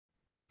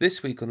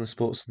This week on the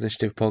Sports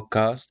Initiative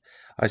podcast,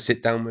 I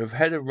sit down with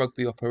Head of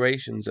Rugby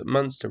Operations at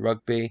Munster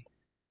Rugby,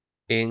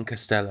 Ian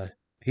Costello.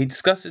 He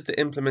discusses the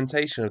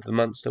implementation of the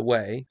Munster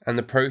Way and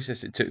the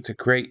process it took to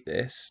create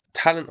this,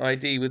 talent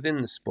ID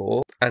within the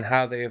sport, and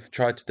how they have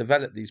tried to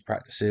develop these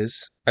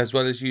practices, as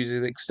well as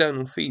using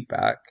external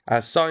feedback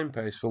as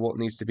signposts for what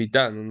needs to be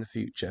done in the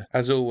future.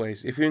 As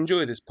always, if you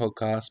enjoy this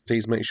podcast,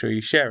 please make sure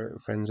you share it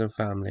with friends and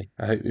family.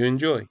 I hope you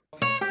enjoy.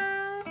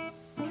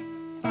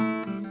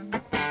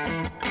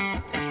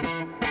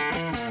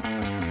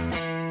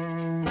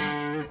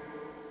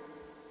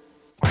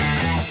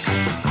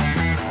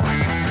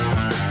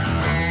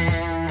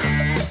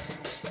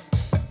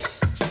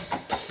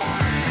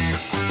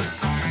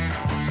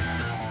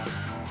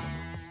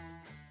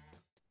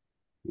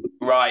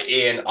 Right,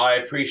 Ian, I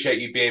appreciate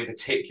you being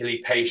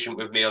particularly patient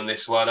with me on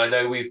this one. I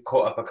know we've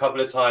caught up a couple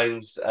of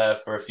times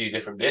for a few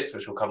different bits,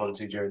 which we'll come on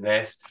to during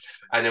this.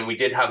 And then we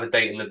did have a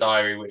date in the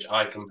diary, which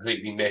I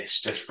completely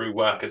missed just through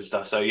work and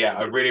stuff. So, yeah,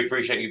 I really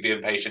appreciate you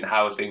being patient.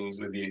 How are things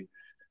with you?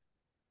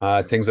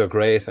 Things are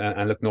great,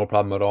 and look, no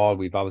problem at all.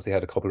 We've obviously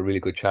had a couple of really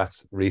good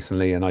chats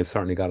recently, and I've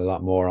certainly got a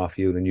lot more off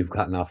you than you've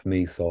gotten off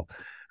me. So,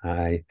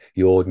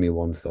 you owed me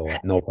one, so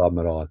no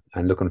problem at all.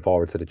 And looking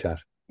forward to the chat.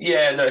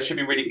 Yeah, no, it should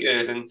be really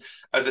good. And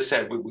as I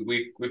said,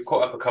 we've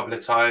caught up a couple of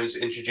times,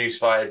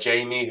 introduced via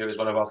Jamie, who is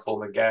one of our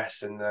former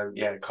guests, and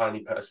yeah, kindly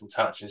put us in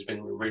touch. And it's been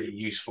a really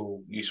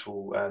useful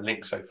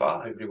link so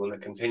far. Hopefully, one that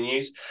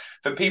continues.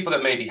 For people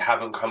that maybe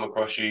haven't come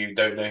across you,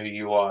 don't know who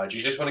you are, do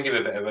you just want to give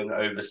a bit of an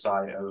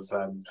oversight of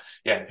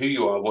who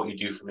you are, what you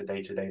do from a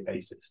day-to-day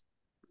basis?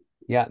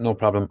 Yeah, no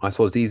problem. I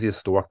suppose the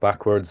easiest to work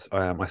backwards.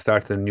 I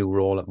started a new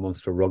role at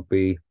Munster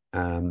Rugby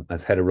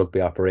as head of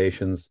rugby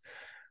operations.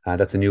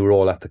 That's a new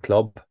role at the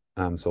club.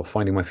 So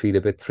finding my feet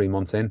a bit 3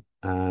 months in.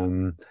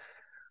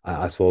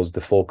 I suppose the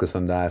focus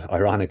on that,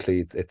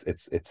 ironically,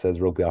 it says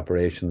rugby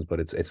operations, but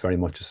it's very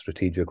much a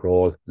strategic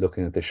role,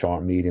 looking at the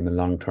short, medium, and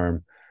long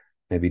term,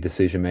 maybe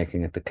decision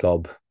making at the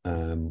club,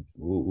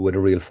 with a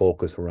real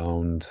focus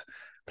around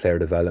player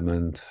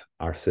development,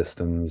 our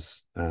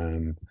systems,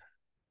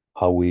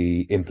 how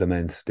we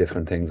implement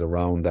different things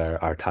around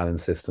our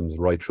talent systems,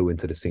 right through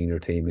into the senior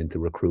team, into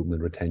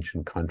recruitment,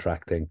 retention,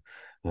 contracting.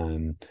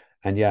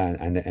 And yeah,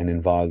 and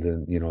involved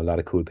in a lot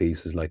of cool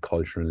pieces like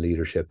culture and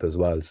leadership as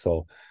well.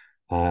 So,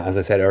 as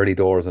I said, early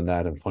doors on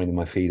that and finding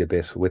my feet a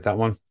bit with that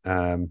one.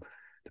 The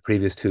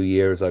previous 2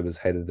 years, I was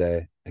head of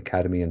the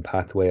academy and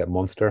pathway at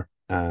Munster.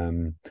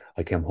 I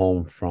came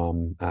home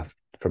from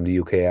the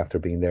UK after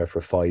being there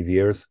for 5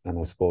 years, and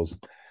I suppose,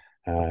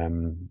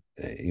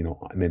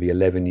 maybe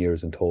 11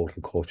 years in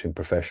total coaching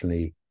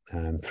professionally.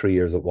 3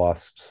 years at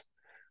Wasps.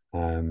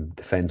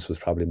 Defence was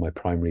probably my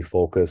primary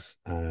focus.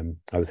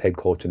 I was head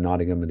coach in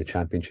Nottingham in the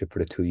championship for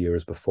the 2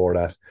 years before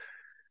that.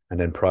 And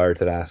then prior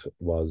to that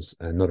was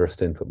another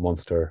stint with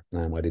Munster.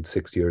 I did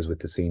 6 years with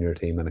the senior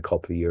team and a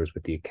couple of years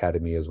with the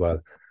academy as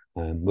well,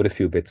 with a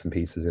few bits and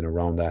pieces in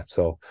around that.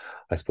 So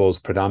I suppose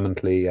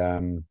predominantly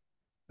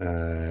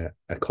a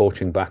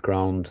coaching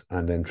background,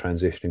 and then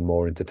transitioning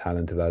more into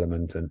talent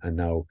development, and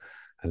now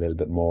a little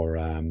bit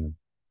more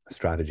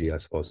strategy, I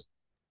suppose.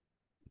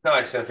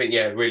 Nice. I think,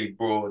 yeah, really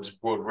broad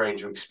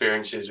range of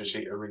experiences, which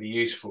are really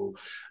useful.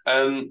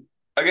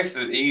 I guess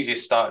the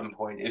easiest starting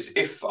point is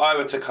if I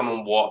were to come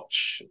and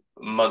watch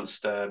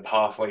Munster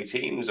pathway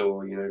teams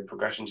or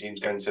progression teams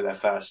going to their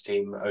first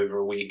team over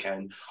a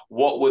weekend,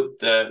 what would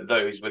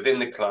those within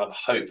the club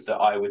hope that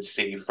I would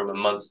see from a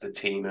Munster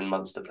team and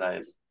Munster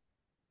players?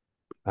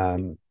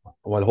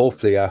 Well,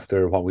 hopefully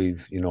after what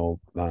we've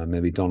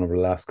maybe done over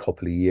the last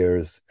couple of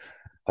years,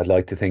 I'd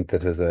like to think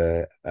that there's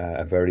a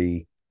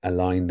very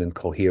aligned and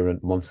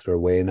coherent Munster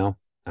way now.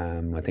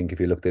 I think if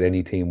you looked at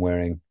any team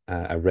wearing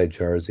a red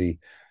jersey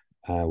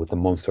with a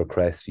Munster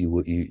crest, you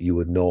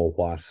would know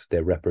what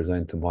they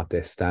represent and what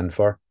they stand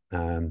for.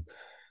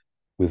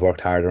 We've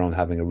worked hard on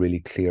having a really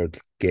clear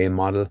game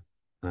model,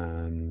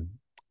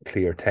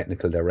 clear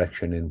technical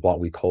direction in what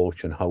we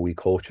coach and how we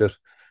coach it.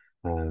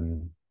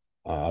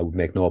 I would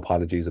make no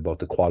apologies about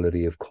the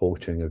quality of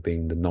coaching of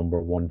being the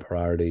number one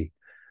priority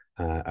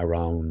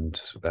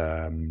around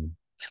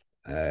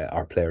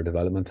our player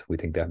development. We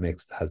think that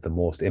has the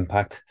most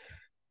impact.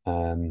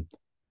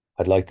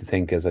 I'd like to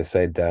think, as I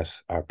said, that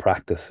our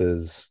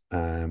practices,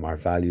 our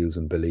values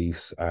and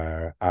beliefs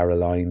are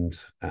aligned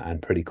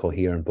and pretty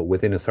coherent, but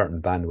within a certain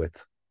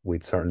bandwidth.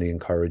 We'd certainly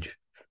encourage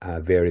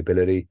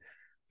variability.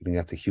 I think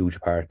that's a huge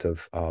part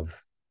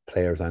of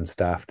players and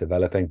staff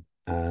developing,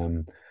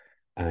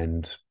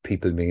 and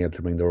people being able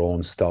to bring their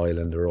own style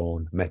and their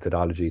own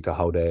methodology to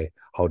how they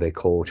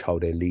coach, how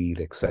they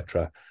lead,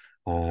 etc.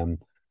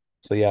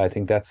 So yeah, I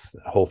think that's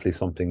hopefully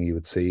something you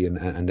would see,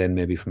 and then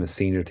maybe from a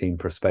senior team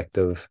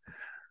perspective,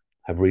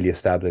 have really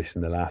established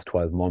in the last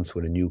 12 months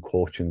with a new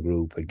coaching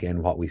group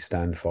again what we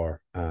stand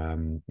for. A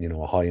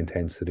high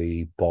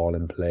intensity ball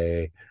and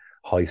play,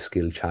 high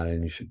skill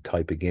challenge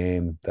type of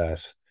game.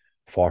 That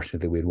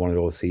fortunately we had one of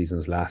those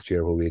seasons last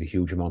year where we had a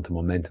huge amount of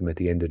momentum at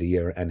the end of the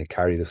year, and it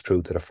carried us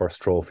through to the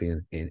first trophy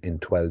in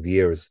 12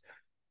 years.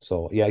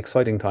 So yeah,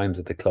 exciting times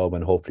at the club,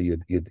 and hopefully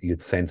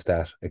you'd sense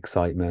that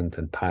excitement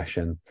and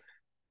passion,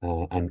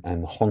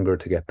 and hunger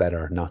to get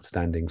better, not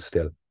standing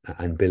still,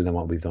 and build on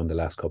what we've done the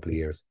last couple of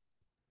years.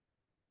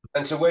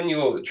 And so when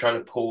you're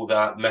trying to pull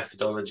that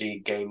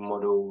methodology, game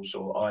models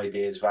or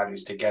ideas,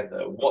 values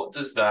together, what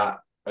does that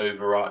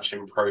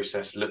overarching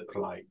process look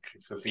like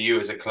for you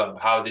as a club?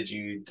 How did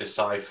you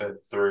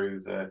decipher through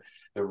the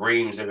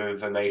reams of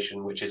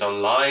information which is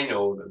online,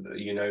 or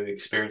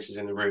experiences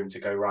in the room to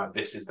go, right,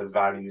 this is the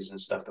values and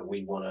stuff that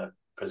we want to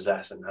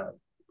possess and have?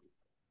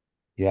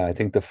 Yeah, I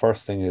think the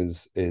first thing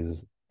is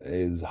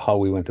how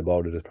we went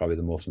about it is probably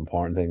the most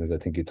important thing, as I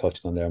think you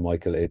touched on there,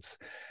 Michael.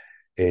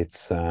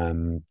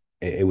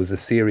 It was a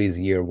series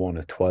year one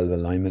of 12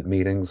 alignment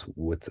meetings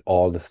with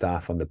all the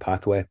staff on the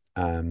pathway.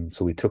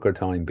 So we took our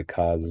time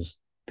because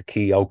the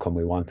key outcome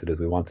we wanted is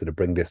we wanted to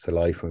bring this to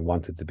life and we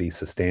wanted to be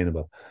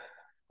sustainable.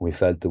 We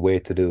felt the way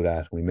to do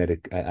that, we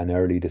made an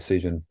early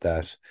decision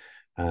that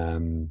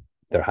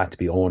there had to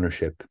be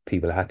ownership,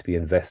 people had to be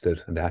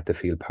invested, and they had to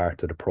feel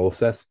part of the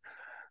process.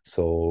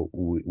 So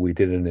we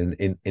did it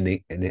in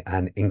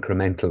an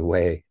incremental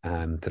way,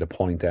 to the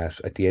point that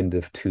at the end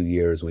of 2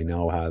 years, we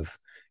now have,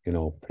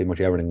 pretty much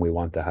everything we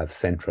want to have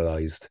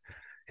centralized,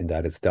 in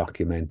that it's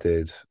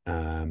documented,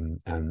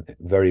 and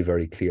very,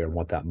 very clear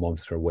what that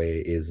Munster way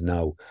is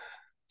now.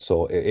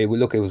 So it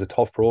was a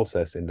tough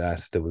process in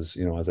that there was,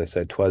 as I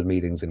said, 12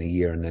 meetings in a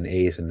year and then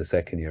 8 in the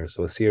second year.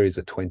 So a series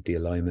of 20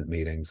 alignment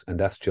meetings, and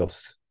that's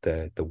just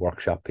the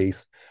workshop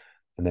piece.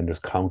 And then there's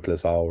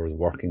countless hours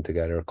working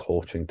together,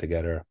 coaching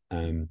together.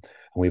 And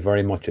we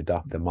very much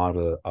adopt the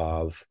model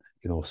of,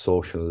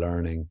 social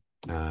learning,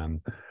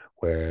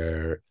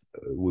 where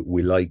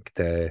we like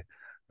the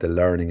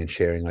learning and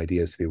sharing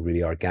ideas to be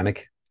really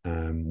organic.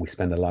 We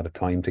spend a lot of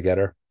time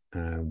together.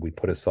 We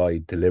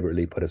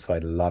deliberately put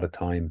aside a lot of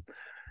time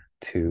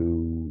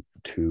to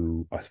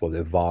I suppose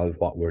evolve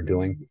what we're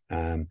doing.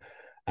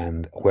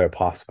 And where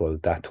possible,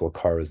 that to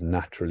occur as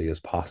naturally as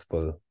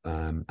possible,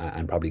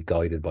 and probably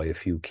guided by a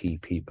few key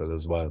people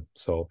as well.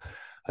 So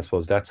I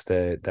suppose that's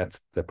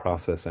the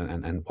process,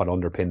 and what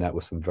underpinned that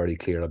was some very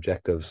clear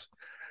objectives.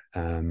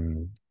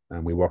 And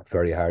we worked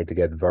very hard to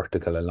get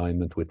vertical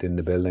alignment within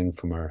the building,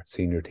 from our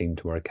senior team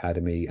to our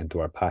academy and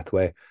to our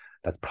pathway.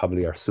 That's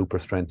probably our super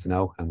strength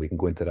now, and we can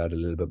go into that a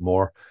little bit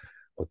more.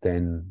 But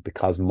then,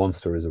 because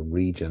Munster is a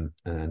region,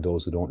 and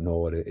those who don't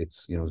know it,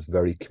 it's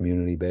very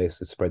community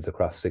based. It spreads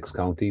across 6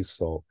 counties,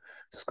 so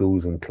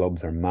schools and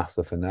clubs are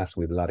massive in that.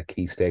 We have a lot of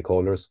key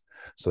stakeholders,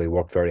 so we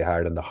work very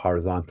hard on the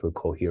horizontal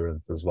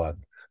coherence as well.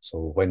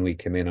 So when we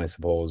came in, I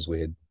suppose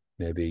we had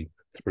maybe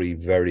 3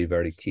 very,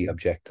 very key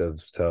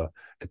objectives to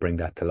bring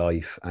that to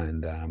life.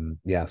 And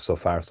yeah, so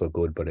far so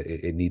good, but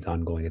it needs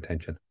ongoing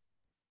attention.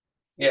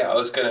 Yeah, I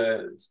was going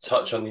to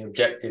touch on the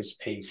objectives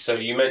piece. So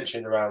you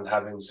mentioned around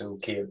having some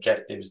key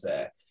objectives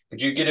there.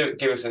 Could you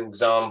give us an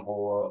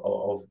example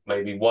of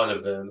maybe one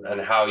of them and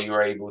how you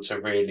were able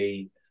to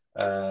really,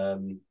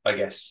 I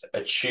guess,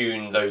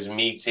 attune those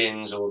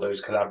meetings or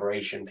those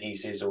collaboration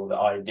pieces or the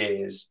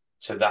ideas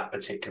to that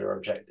particular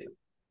objective?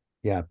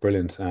 Yeah,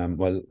 brilliant.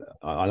 Well,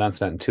 I'll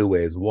answer that in 2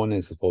 ways. One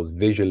is, I suppose,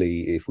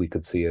 visually, if we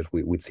could see it,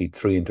 we'd see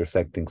 3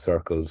 intersecting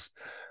circles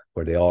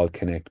where they all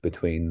connect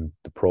between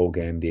the pro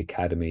game, the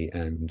academy,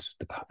 and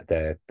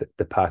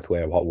the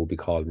pathway, or what would be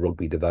called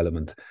rugby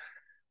development.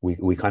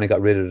 We kind of got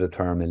rid of the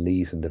term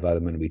elite and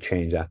development. We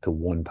changed that to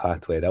one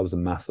pathway. That was a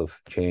massive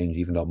change,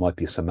 even though it might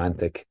be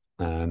semantic.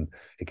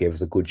 It gave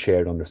us a good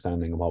shared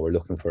understanding of what we're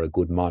looking for, a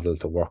good model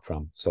to work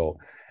from. So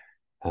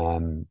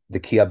the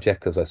key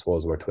objectives, I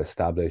suppose, were to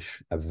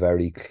establish a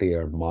very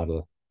clear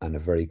model and a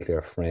very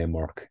clear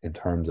framework in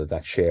terms of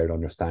that shared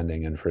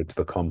understanding, and for it to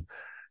become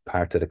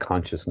part of the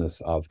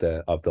consciousness of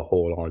the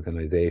whole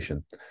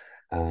organization.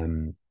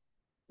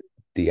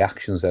 The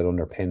actions that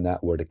underpin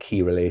that were the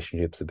key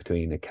relationships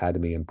between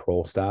academy and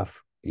pro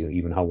staff,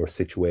 even how we're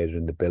situated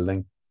in the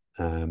building,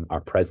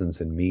 our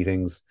presence in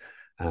meetings,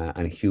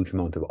 and a huge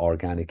amount of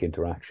organic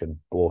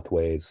interaction both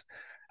ways.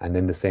 And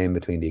then the same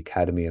between the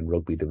academy and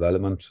rugby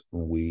development.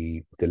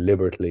 We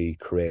deliberately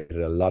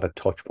created a lot of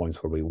touch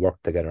points where we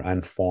worked together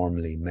and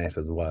formally met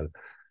as well.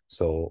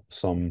 So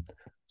some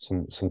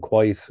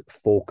quite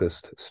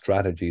focused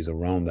strategies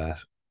around that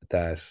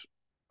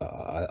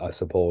I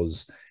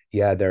suppose,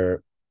 yeah,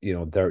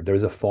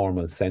 there's a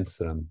formal sense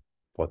to them,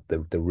 but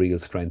the real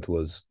strength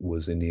was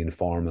in the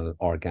informal,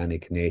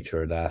 organic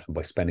nature of that. And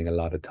by spending a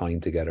lot of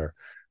time together,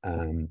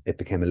 it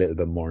became a little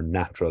bit more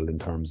natural in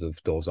terms of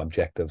those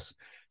objectives.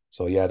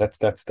 So yeah,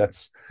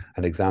 that's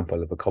an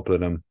example of a couple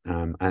of them,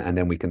 and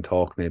then we can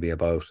talk maybe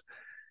about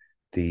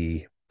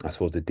I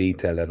suppose the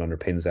detail that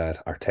underpins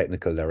that, our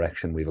technical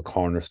direction. We have a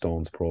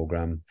cornerstones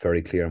program,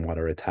 very clear on what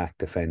our attack,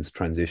 defense,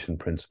 transition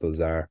principles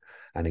are,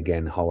 and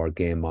again how our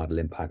game model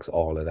impacts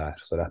all of that.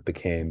 So that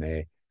became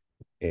a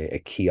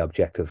key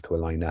objective to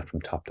align that from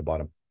top to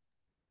bottom.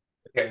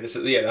 Okay,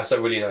 that's a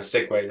really nice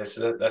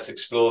segue. Let's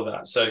explore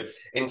that. So,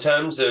 in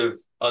terms of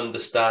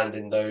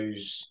understanding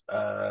those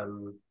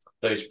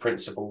those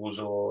principles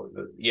or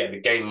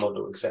the game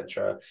model,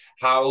 etc.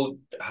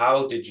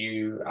 How did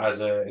you, as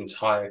an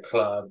entire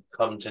club,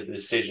 come to the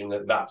decision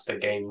that that's the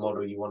game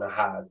model you want to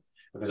have?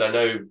 Because I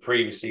know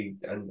previously,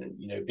 and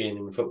being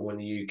in football in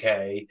the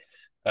UK,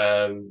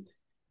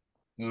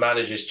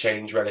 managers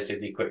change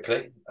relatively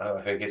quickly.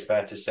 I think it's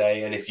fair to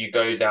say. And if you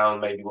go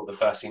down maybe what the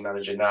first team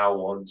manager now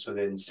wants,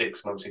 within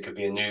 6 months it could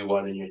be a new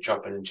one, and you're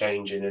chopping and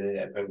changing, and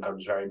it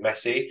becomes very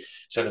messy.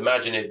 So I'd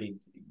imagine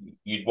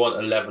you'd want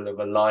a level of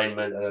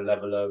alignment and a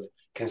level of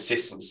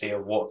consistency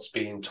of what's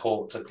being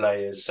taught to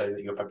players, so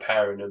that you're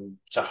preparing them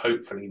to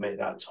hopefully make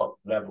that top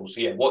level.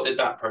 So yeah, what did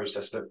that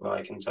process look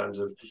like in terms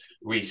of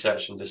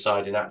research and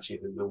deciding actually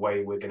the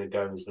way we're going to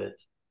go is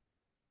this?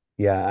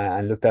 Yeah,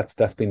 and look,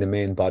 that's been the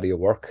main body of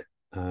work.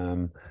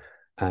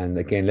 And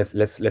again,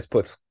 let's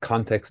put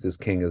context is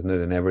king, isn't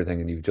it, and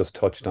everything. And you've just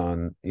touched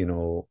on,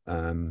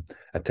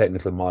 a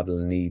technical model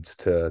needs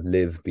to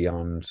live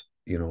beyond,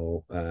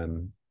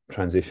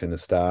 transition of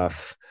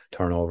staff,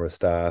 turnover of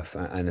staff,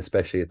 and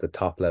especially at the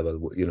top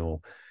level,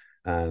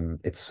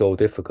 it's so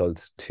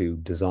difficult to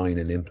design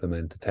and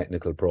implement a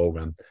technical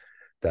program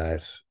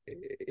that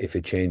if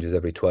it changes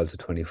every 12 to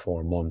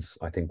 24 months,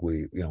 I think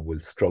we'll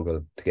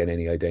struggle to get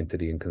any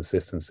identity and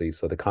consistency.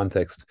 So the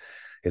context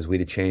is we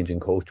had a change in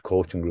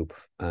coaching group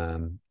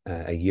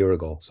a year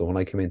ago. So when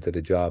I came into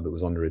the job, it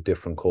was under a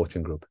different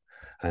coaching group.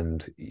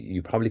 And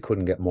you probably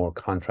couldn't get more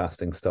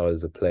contrasting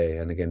styles of play.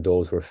 And again,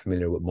 those who are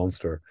familiar with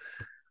Munster,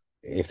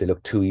 if they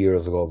look 2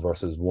 years ago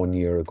versus 1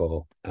 year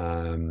ago, they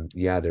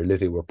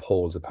literally were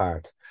poles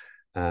apart.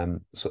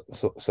 So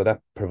that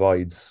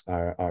provides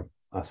our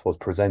I suppose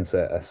presents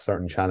a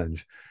certain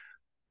challenge,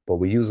 but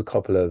we use a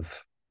couple of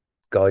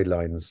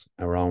guidelines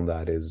around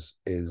that. Is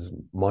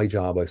my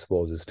job, I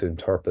suppose, is to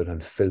interpret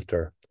and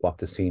filter what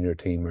the senior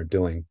team are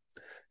doing,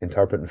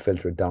 interpret and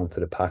filter it down to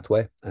the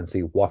pathway and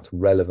see what's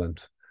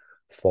relevant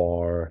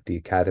for the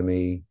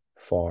academy,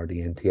 for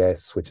the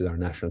NTS, which is our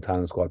national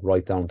talent squad,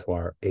 right down to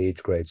our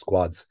age grade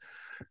squads.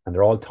 And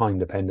they're all time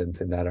dependent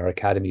in that our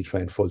academy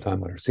train full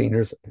time with our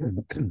seniors.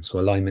 So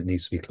alignment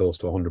needs to be close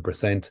to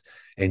 100%.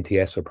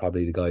 NTS are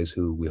probably the guys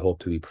who we hope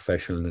to be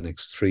professional in the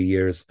next 3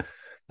 years,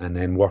 and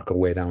then work our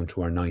way down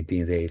to our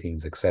 19s,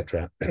 18s,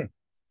 etc.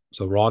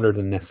 So rather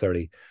than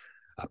necessarily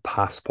a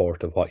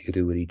passport of what you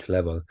do at each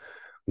level,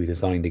 we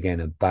designed again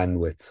a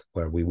bandwidth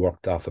where we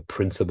worked off a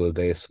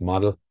principle-based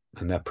model.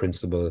 And that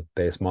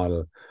principle-based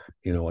model,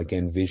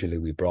 again, visually,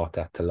 we brought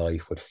that to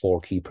life with 4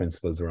 key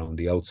principles around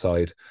the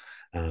outside.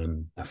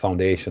 A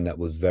foundation that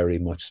was very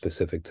much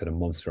specific to the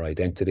Munster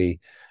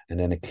identity, and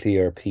then a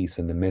clear piece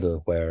in the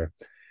middle where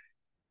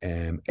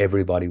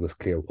everybody was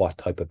clear what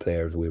type of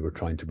players we were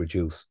trying to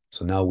produce.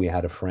 So now we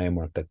had a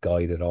framework that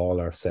guided all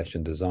our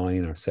session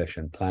design, our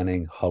session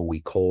planning, how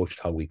we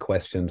coached, how we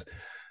questioned,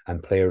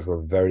 and players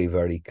were very,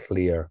 very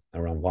clear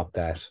around what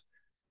that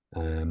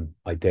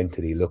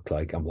identity looked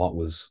like and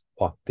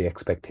what the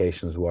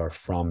expectations were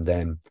from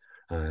them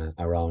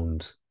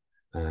around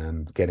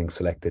getting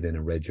selected in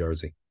a red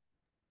jersey.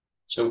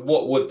 So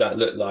what would that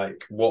look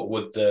like? What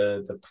would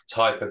the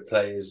type of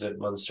players that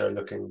Munster are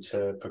looking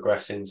to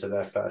progress into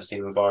their first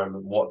team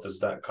environment, what does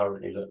that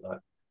currently look like?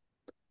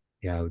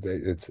 Yeah,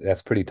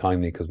 that's pretty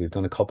timely because we've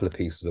done a couple of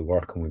pieces of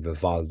work and we've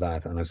evolved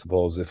that. And I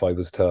suppose if I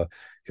was to,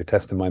 you're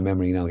testing my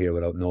memory now here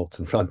without notes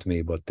in front of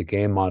me, but the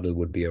game model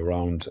would be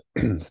around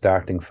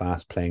starting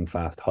fast, playing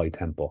fast, high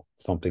tempo.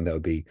 Something that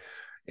would be,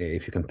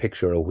 if you can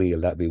picture a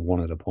wheel, that'd be one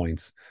of the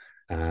points.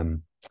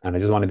 And I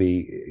just want to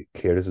be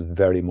clear, this is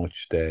very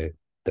much the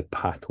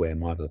pathway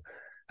model.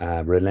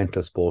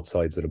 Relentless both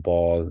sides of the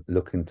ball,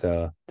 looking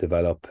to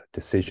develop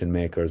decision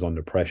makers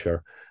under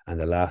pressure. And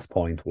the last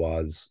point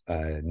was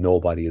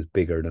nobody is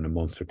bigger than a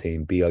Munster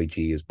team. BIG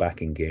is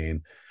back in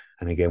game.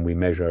 And again, we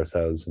measure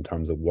ourselves in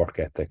terms of work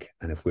ethic.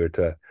 And if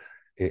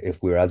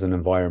we're as an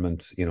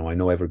environment, I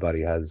know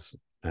everybody has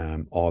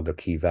all their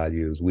key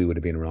values. We would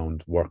have been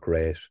around work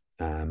rate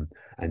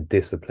and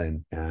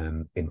discipline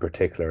in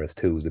particular as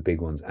two of the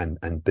big ones.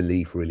 And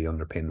belief really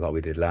underpinned what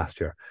we did last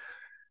year.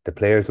 The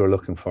players we're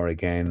looking for,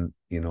 again,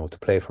 to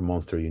play for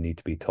Munster, you need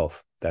to be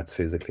tough. That's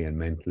physically and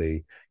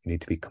mentally. You need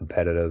to be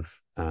competitive,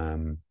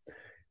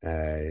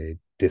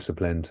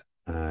 disciplined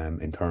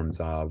in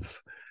terms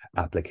of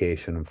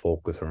application and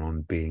focus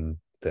around being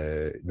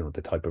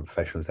the type of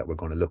professionals that we're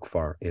going to look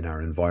for in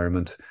our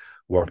environment.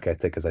 Work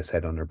ethic, as I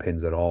said,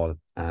 underpins it all.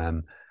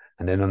 And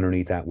then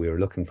underneath that, we were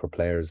looking for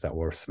players that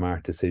were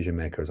smart decision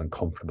makers and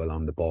comfortable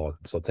on the ball.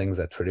 So things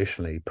that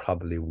traditionally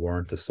probably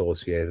weren't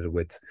associated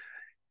with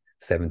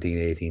 17,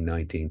 18,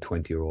 19,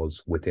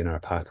 20-year-olds within our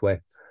pathway.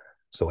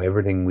 So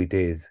everything we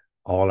did,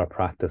 all our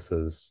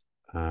practices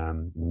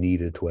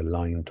needed to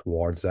align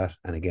towards that.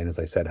 And again, as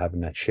I said, having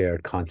that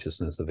shared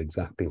consciousness of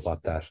exactly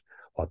what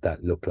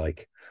that looked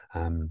like.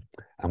 And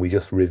we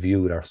just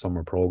reviewed our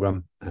summer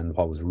program. And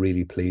what was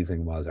really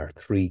pleasing was our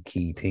 3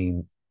 key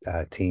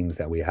teams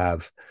that we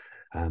have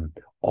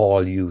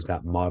all use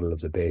that model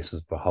as a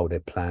basis for how they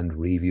planned,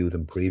 reviewed,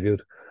 and previewed.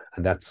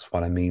 And that's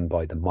what I mean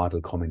by the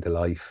model coming to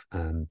life.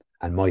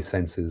 And my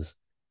sense is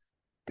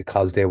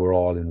because they were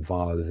all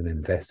involved and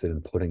invested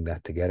in putting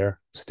that together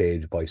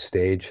stage by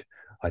stage,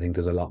 I think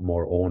there's a lot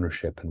more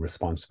ownership and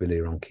responsibility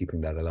around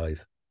keeping that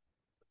alive.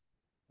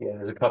 Yeah,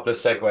 there's a couple of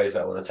segues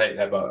that I want to take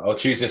there, but I'll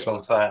choose this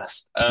one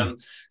first.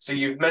 So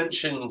you've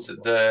mentioned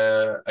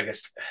the, I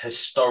guess,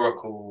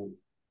 historical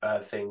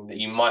thing that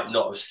you might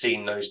not have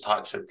seen those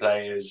types of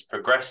players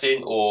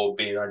progressing or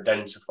being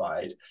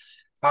identified.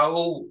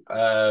 How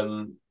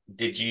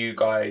did you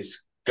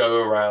guys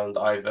go around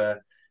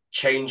either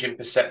changing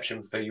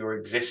perception for your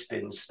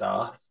existing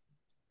staff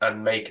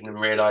and making them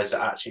realize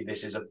that actually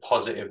this is a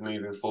positive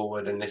moving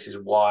forward and this is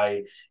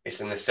why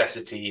it's a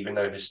necessity, even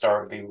though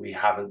historically we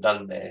haven't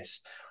done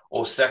this?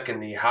 Or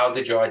secondly, how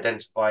did you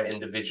identify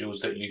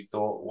individuals that you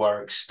thought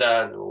were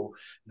external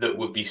that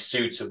would be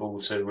suitable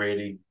to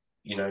really,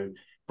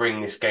 bring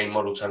this game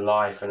model to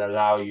life and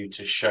allow you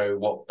to show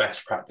what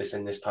best practice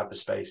in this type of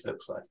space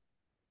looks like?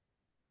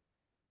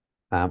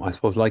 I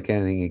suppose, like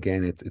anything,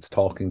 again, it's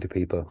talking to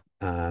people,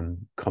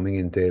 coming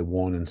in day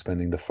one and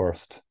spending the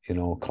first,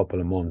 couple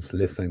of months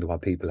listening to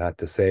what people had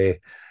to say,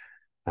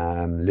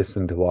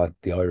 listening to what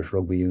the Irish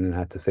Rugby Union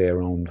had to say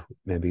around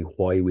maybe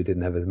why we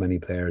didn't have as many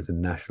players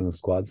in national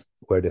squads,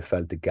 where they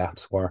felt the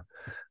gaps were,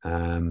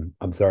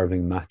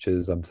 observing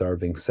matches,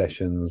 observing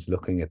sessions,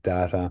 looking at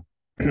data,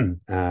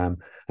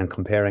 and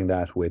comparing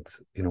that with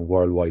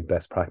worldwide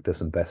best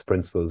practice and best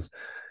principles.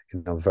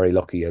 Very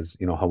lucky, as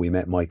how we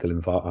met Michael,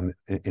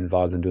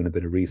 involved in doing a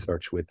bit of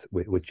research with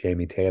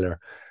Jamie Taylor.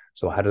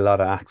 So I had a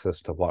lot of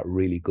access to what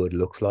really good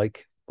looks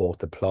like,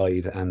 both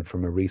applied and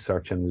from a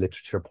research and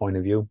literature point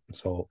of view.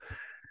 So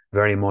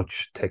very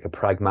much take a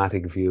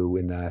pragmatic view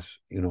in that,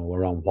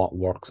 around what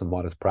works and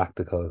what is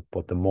practical.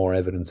 But the more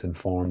evidence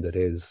informed it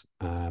is,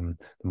 the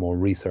more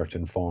research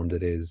informed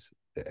it is,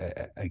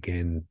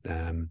 again,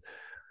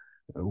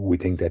 we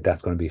think that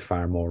that's going to be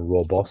far more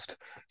robust.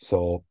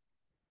 So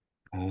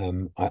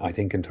I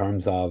think in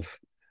terms of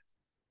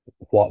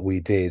what we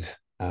did,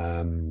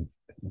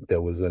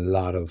 there was a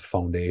lot of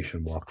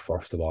foundation work,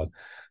 first of all.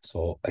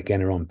 So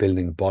again, around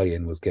building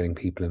buy-in was getting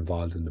people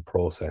involved in the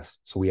process.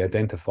 So we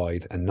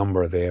identified a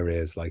number of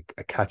areas, like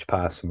a catch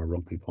pass from a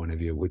rugby point of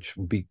view, which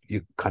would be,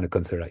 you kind of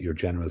consider at your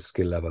general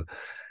skill level.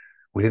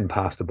 We didn't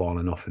pass the ball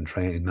enough in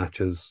training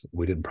matches.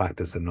 We didn't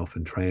practice enough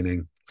in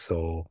training.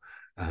 So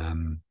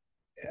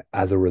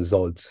as a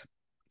result,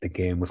 the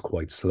game was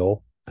quite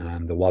slow.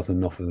 There wasn't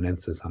enough of an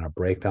emphasis on our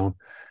breakdown,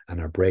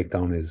 and our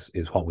breakdown is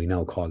what we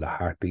now call the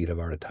heartbeat of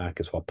our attack.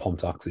 It's what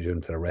pumps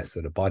oxygen to the rest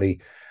of the body.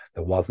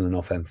 There wasn't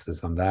enough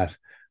emphasis on that.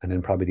 And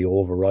then probably the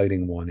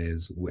overriding one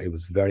is it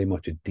was very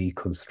much a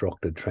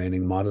deconstructed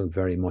training model,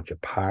 very much a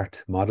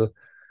part model.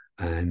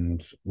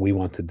 And we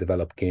want to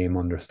develop game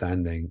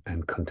understanding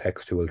and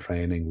contextual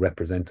training,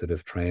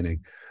 representative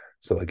training.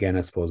 So again,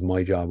 I suppose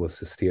my job was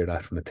to steer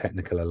that from a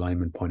technical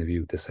alignment point of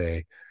view, to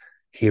say,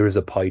 here is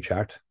a pie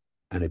chart,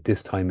 and at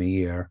this time of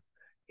year,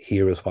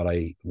 here is what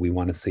we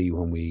want to see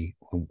when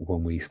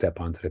we step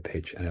onto the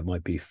pitch. And it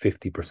might be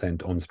 50%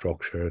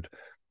 unstructured,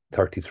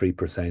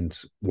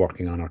 33%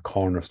 working on our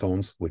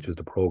cornerstones, which is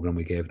the program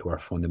we gave to our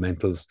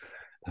fundamentals,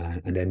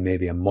 and then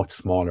maybe a much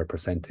smaller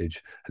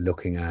percentage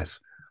looking at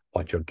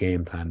what your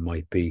game plan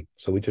might be.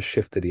 So we just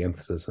shifted the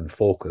emphasis and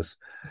focus.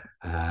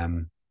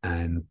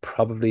 And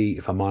probably,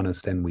 if I'm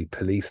honest, then we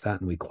police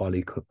that, and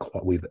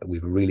we've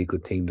a really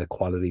good team that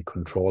quality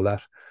control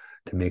that,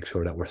 to make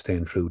sure that we're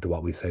staying true to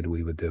what we said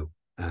we would do.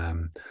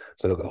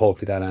 So look,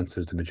 hopefully that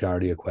answers the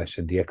majority of your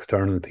question. The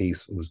external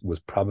piece was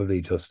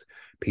probably just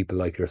people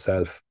like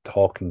yourself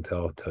talking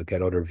to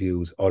get other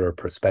views, other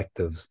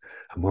perspectives.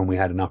 And when we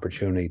had an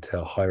opportunity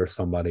to hire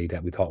somebody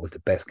that we thought was the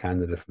best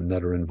candidate from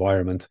another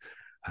environment,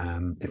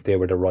 if they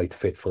were the right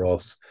fit for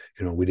us,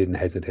 we didn't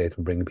hesitate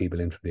in bringing people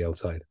in from the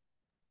outside.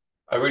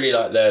 I really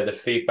like the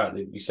feedback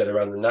that you said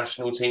around the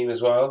national team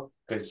as well,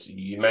 because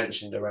you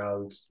mentioned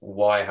around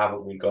why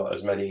haven't we got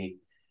as many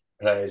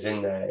players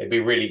in there. It'd be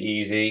really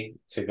easy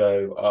to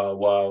go, oh,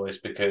 well, it's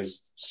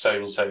because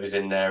so-and-so is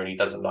in there and he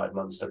doesn't like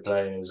Munster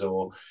players,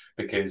 or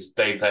because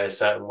they play a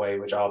certain way,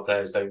 which our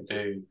players don't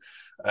do.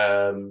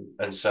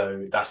 And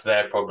so that's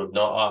their problem,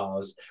 not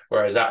ours.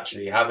 Whereas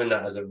actually having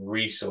that as a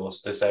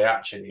resource to say,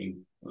 actually,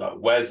 like,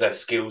 where's their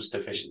skills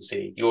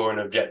deficiency? You're an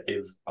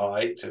objective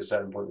eye to a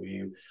certain point of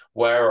view.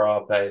 Where are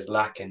our players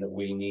lacking that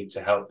we need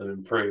to help them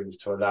improve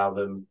to allow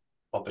them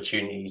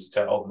opportunities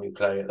to ultimately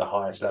play at the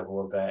highest level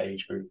of their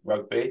age group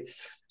rugby?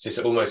 So it's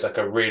almost like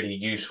a really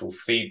useful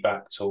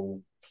feedback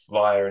tool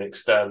via an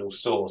external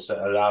source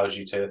that allows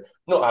you to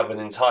not have an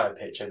entire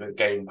picture, but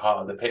gain part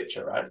of the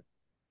picture, right?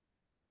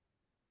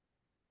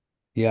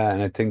 Yeah,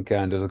 and I think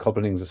there's a couple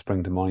of things that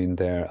spring to mind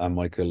there,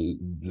 Michael.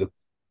 Look,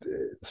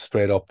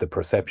 straight up, the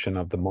perception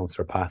of the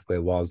Munster pathway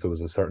was there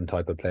was a certain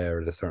type of player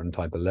at a certain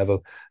type of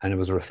level, and it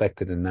was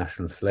reflected in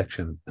national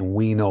selection. And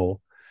we know,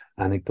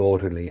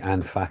 anecdotally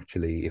and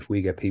factually, if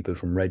we get people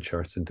from red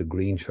shirts into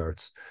green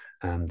shirts,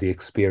 the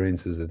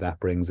experiences that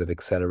brings, it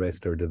accelerates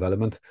their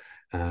development.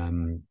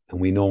 And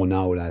we know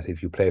now that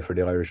if you play for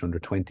the Irish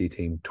under-20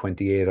 team,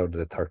 28 out of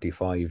the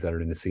 35 that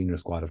are in the senior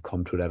squad have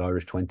come through that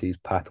Irish 20s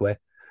pathway.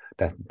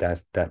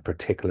 that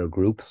particular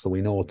group. So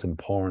we know it's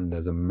important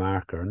as a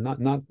marker,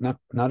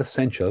 not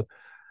essential,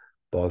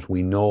 but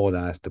we know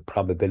that the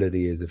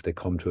probability is if they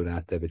come through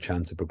that, they have a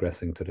chance of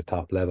progressing to the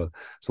top level.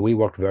 So we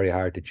worked very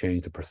hard to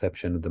change the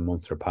perception of the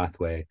Munster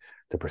pathway,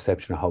 the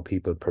perception of how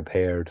people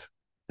prepared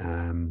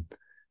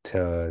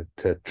to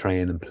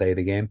train and play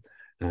the game.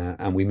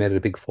 And we made it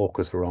a big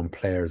focus around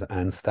players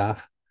and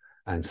staff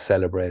and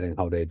celebrating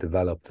how they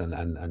developed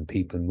and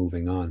people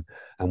moving on.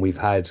 And we've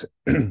had,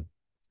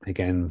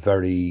 again,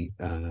 very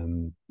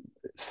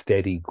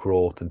steady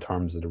growth in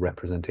terms of the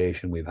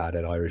representation we've had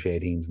at Irish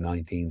 18s,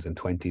 19s, and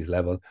 20s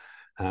level.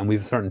 And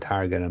we've a certain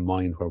target in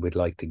mind where we'd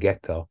like to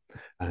get to.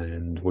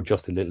 And we're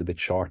just a little bit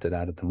short of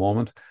that at the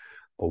moment.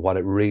 But what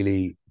it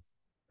really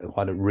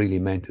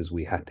meant is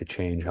we had to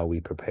change how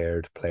we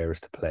prepared players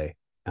to play.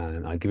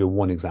 And I'll give you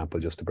one example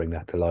just to bring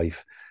that to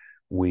life.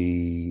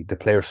 The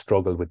players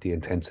struggled with the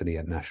intensity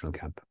at national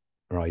camp,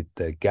 right?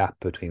 The gap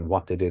between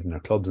what they did in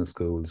their clubs and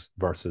schools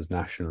versus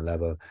national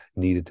level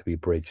needed to be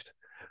bridged.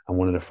 And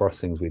one of the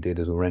first things we did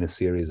is we ran a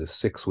series of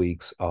 6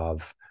 weeks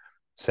of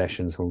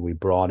sessions where we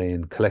brought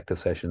in collective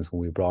sessions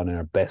when we brought in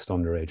our best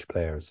underage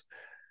players.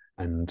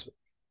 And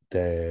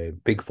the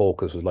big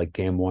focus was like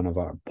point one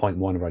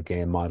of our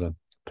game model: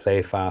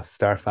 play fast,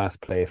 start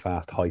fast, play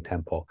fast, high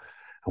tempo.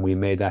 And we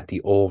made that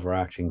the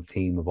overarching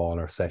theme of all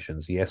our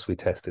sessions. Yes, we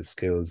tested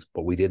skills,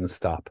 but we didn't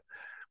stop.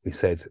 We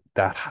said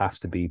that has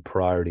to be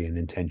priority and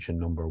intention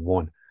number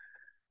one.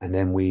 And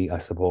then I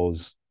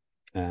suppose,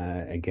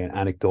 again,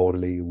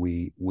 anecdotally,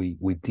 we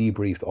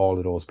debriefed all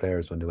of those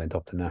players when they went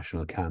up to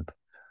national camp.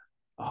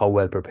 How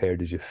well prepared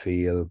did you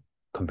feel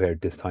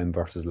compared this time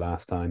versus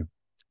last time?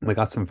 And we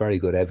got some very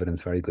good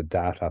evidence, very good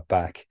data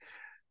back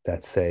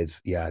that said,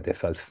 yeah, they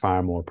felt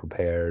far more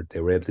prepared.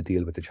 They were able to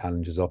deal with the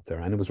challenges up there,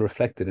 and it was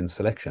reflected in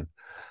selection.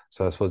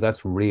 So I suppose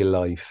that's real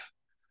life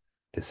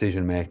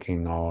decision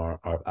making or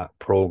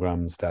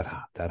programs that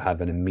have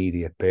an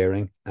immediate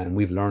bearing. And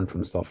we've learned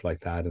from stuff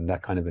like that, and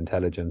that kind of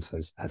intelligence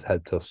has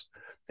helped us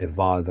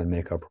evolve and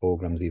make our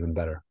programs even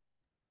better.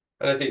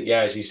 And I think,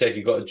 yeah, as you said,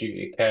 you've got a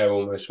duty of care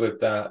almost with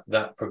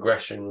that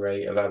progression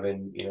rate of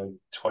having,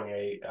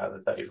 28 out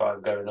of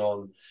 35 going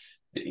on.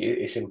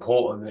 It's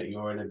important that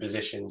you're in a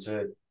position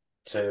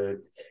to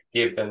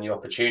give them the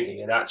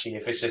opportunity. And actually,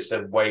 if it's just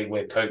a way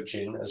we're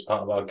coaching as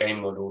part of our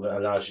game model that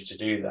allows you to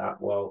do that,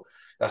 well,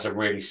 that's a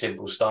really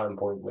simple starting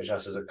point, which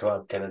us as a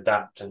club can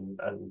adapt and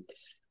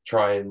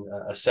try and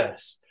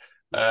assess.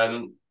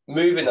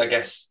 Moving, I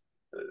guess,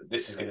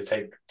 this is going to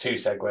take two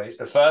segues.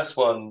 The first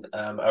one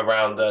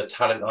around the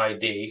talent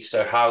ID.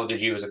 So how did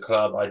you as a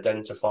club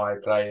identify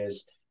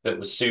players that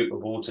were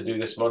suitable to do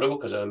this model?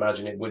 Because I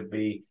imagine it would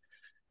be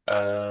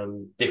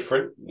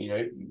different.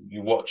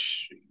 You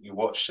watch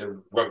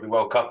the Rugby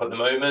World Cup at the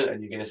moment,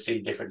 and you're going to see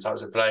different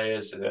types of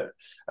players that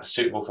are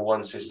suitable for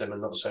one system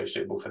and not so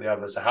suitable for the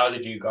other. So how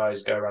did you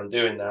guys go around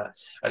doing that?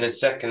 And then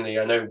secondly,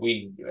 I know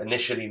we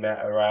initially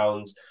met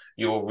around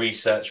your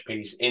research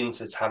piece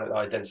into talent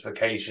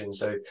identification.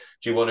 So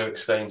do you want to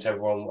explain to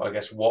everyone, I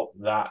guess, what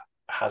that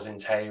has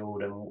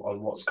entailed and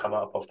what's come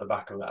up off the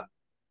back of that?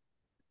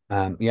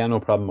 Yeah, no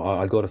problem.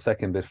 I'll go to the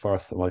second bit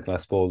first, Michael. I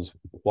suppose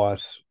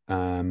what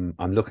I'm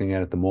looking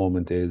at the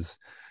moment is,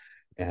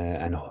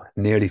 and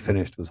nearly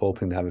finished, was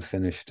hoping to have it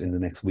finished in the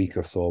next week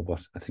or so, but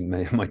I think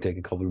it might take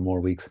a couple more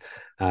weeks,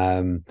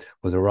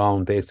 was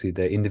around basically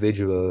the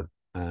individual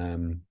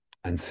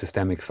and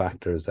systemic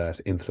factors that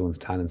influence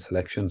talent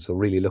selection. So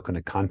really looking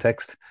at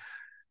context,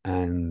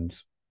 and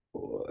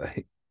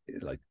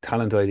like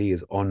talent ID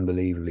is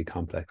unbelievably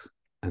complex.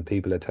 And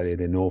people that tell you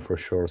they know for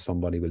sure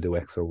somebody will do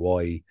X or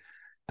Y,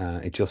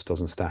 it just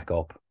doesn't stack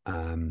up.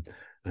 And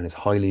it's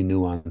highly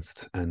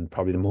nuanced. And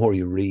probably the more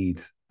you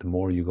read, the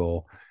more you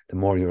go, the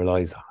more you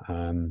realize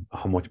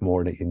how much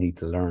more that you need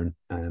to learn.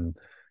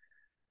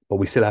 But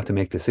we still have to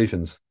make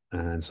decisions,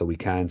 and so we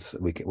can't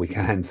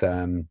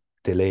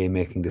delay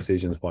making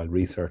decisions while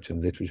research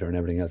and literature and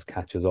everything else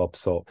catches up.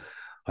 So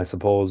I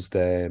suppose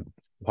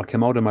what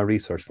came out of my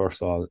research,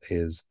 first of all,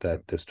 is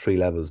that there's 3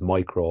 levels: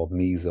 micro,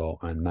 meso,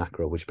 and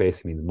macro, which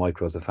basically means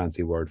micro is a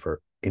fancy word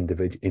for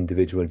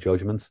individual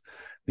judgments.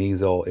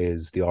 Meso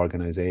is the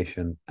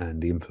organization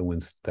and the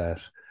influence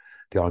that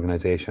the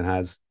organization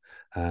has.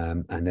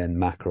 And then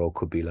macro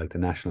could be like the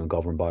national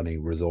governing body,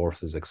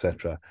 resources,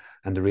 etc.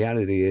 And the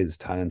reality is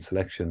talent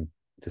selection,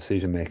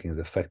 decision making is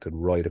affected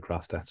right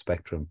across that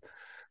spectrum.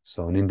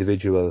 So an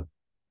individual,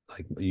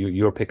 like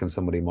you're picking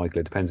somebody, Michael,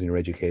 it depends on your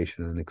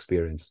education and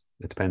experience.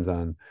 It depends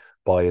on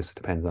bias, it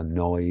depends on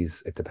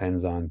noise, it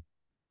depends on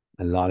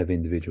a lot of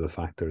individual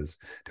factors.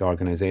 The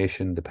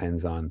organization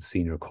depends on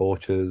senior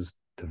coaches,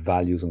 the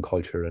values and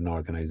culture in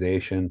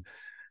organization.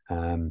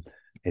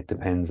 It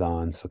depends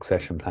on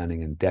succession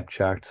planning and depth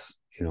charts.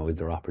 Is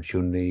there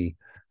opportunity?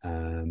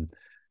 And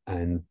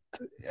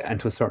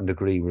to a certain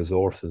degree,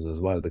 resources as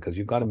well, because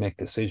you've got to make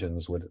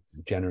decisions with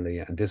generally,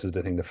 and this is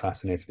the thing that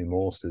fascinates me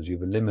most, is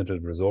you've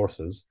limited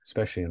resources,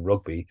 especially in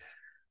rugby,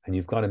 and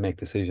you've got to make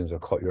decisions or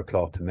cut your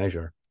cloth to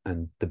measure.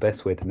 And the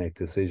best way to make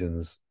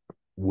decisions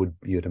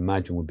you'd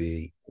imagine would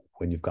be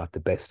when you've got the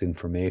best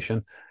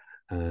information.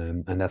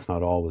 And that's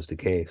not always the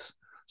case.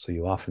 So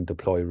you often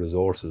deploy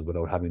resources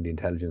without having the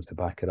intelligence to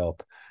back it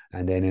up.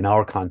 And then in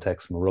our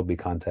context, from a rugby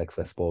context,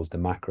 I suppose the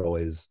macro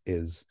is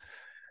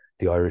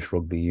the Irish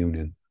Rugby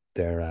Union.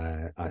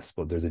 I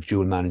suppose there's a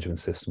dual management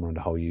system around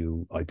how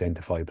you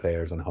identify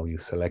players and how you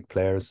select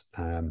players.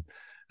 And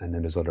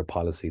then there's other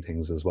policy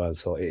things as well.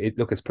 So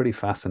it's pretty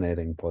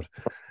fascinating. But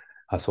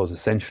I suppose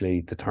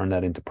essentially to turn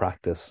that into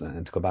practice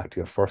and to go back to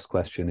your first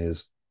question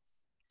is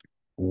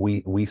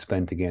we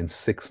spent again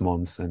 6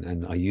 months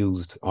and I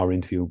used our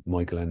interview,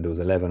 Michael, and there was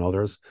 11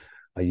 others.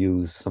 I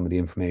used some of the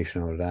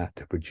information out of that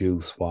to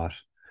produce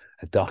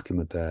a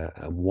document, a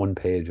one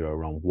pager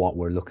around what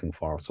we're looking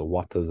for. So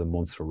what does a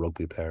Munster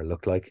rugby player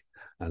look like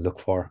and look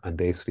for? And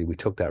basically we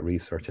took that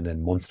research and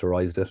then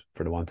Munsterized it,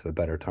 for the want of a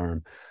better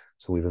term.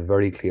 So we have a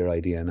very clear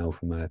idea now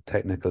from a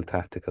technical,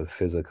 tactical,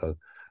 physical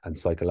and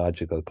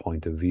psychological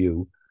point of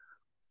view,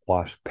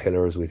 what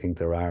pillars we think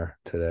there are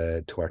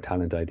to our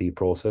talent ID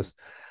process.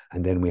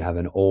 And then we have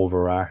an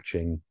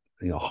overarching,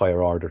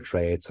 higher order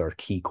traits or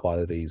key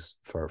qualities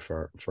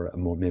for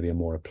maybe a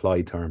more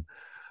applied term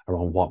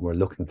around what we're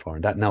looking for.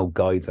 And that now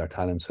guides our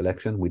talent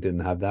selection. We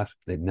didn't have that.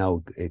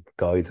 It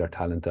guides our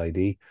talent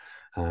ID.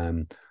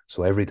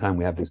 So every time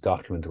we have this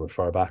document to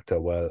refer back to,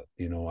 well,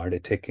 are they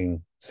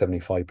ticking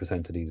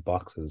 75% of these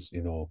boxes?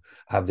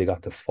 Have they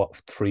got the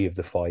 3 of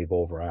the 5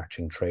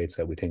 overarching traits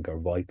that we think are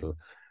vital?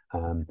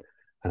 And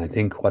I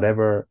think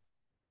whatever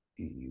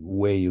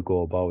way you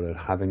go about it,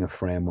 having a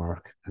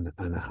framework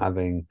and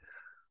having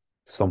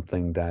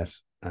something that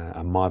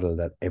a model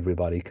that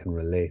everybody can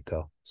relate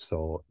to.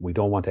 So we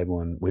don't want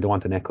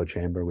an echo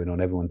chamber. We don't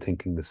want everyone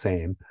thinking the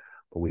same,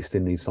 but we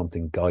still need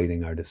something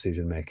guiding our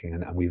decision making.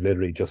 And we've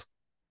literally just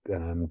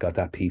got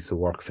that piece of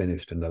work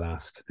finished in the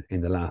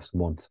last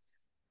month.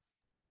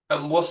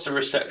 And what's the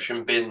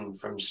reception been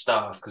from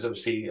staff? Because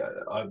obviously,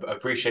 I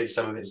appreciate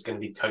some of it's going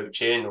to be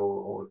coaching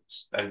or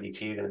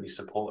MDT going to be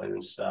supporting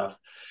and stuff,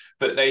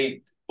 but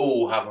they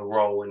all have a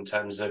role in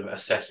terms of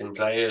assessing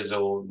players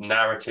or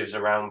narratives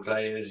around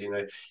players.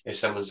 If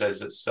someone says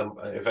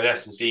that if an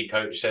S&C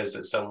coach says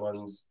that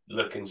someone's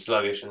looking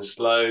sluggish and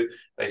slow,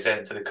 they say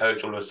it to the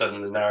coach. All of a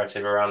sudden, the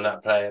narrative around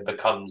that player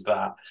becomes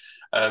that.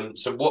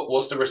 So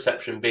what's the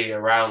reception be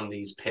around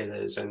these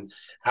pillars, and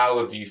how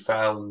have you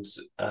found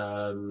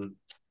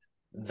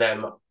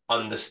them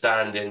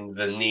understanding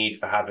the need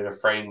for having a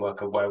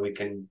framework of where we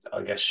can,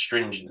 I guess,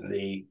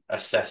 stringently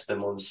assess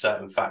them on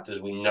certain factors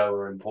we know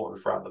are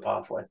important throughout the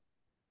pathway?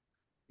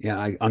 Yeah,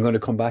 I'm going to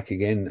come back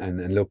again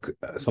and look.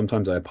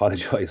 Sometimes I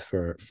apologize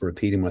for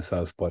repeating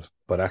myself, but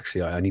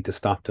actually I need to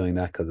stop doing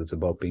that because it's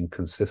about being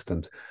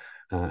consistent.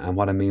 And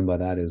what I mean by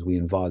that is we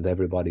involved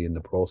everybody in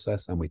the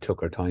process and we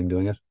took our time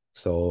doing it.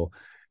 So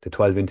the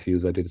 12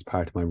 interviews I did as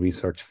part of my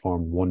research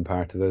formed one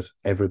part of it.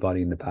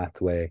 Everybody in the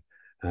pathway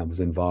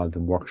was involved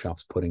in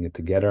workshops putting it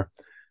together.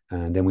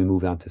 And then we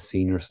moved on to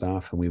senior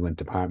staff and we went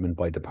department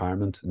by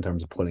department in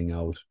terms of pulling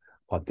out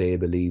what they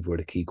believe were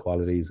the key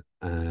qualities.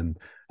 And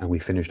we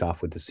finished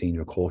off with the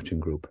senior coaching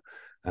group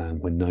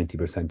when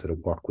 90% of the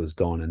work was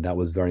done. And that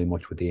was very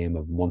much with the aim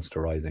of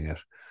Munsterizing it.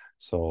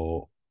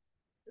 So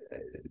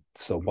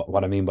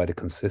what I mean by the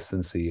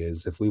consistency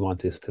is if we want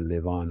this to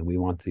live on and we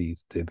want to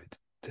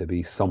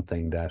be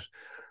something that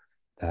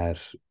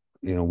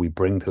we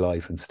bring to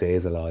life and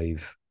stays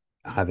alive,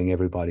 having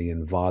everybody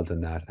involved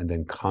in that and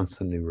then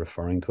constantly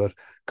referring to it,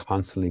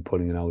 constantly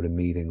putting it out in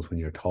meetings when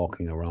you're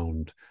talking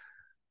around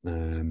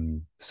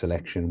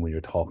selection, when you're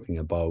talking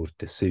about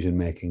decision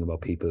making,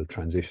 about people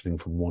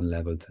transitioning from one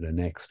level to the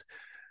next.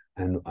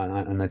 And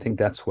I think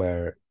that's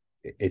where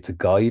it's a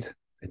guide,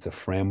 it's a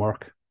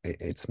framework.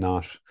 It's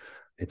not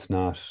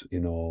a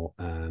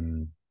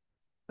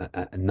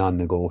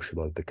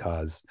non-negotiable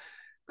because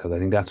I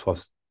think that's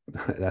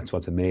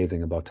what's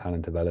amazing about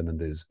talent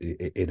development is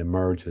it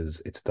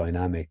emerges, it's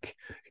dynamic,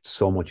 it's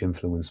so much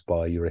influenced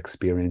by your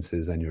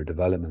experiences and your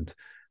development.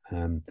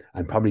 And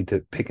probably to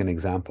pick an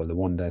example, the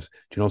one that,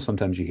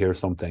 sometimes you hear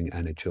something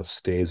and it just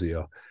stays with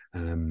you.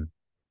 And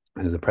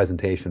there's a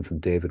presentation from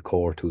David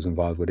Court, who's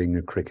involved with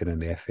England cricket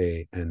and the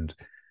FA, and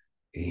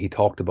he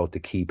talked about the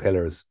key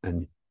pillars.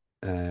 And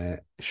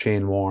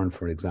Shane Warne,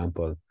 for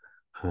example,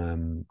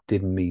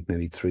 didn't meet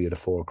maybe 3 of the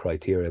 4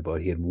 criteria,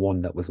 but he had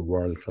one that was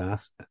world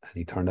class, and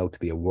he turned out to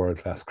be a world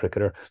class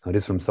cricketer. Now,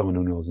 this is from someone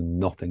who knows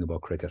nothing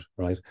about cricket,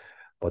 right?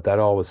 But that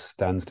always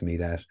stands to me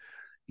that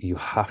you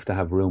have to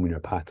have room in your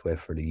pathway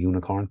for the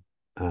unicorn,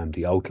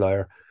 the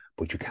outlier,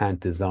 but you can't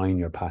design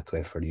your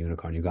pathway for the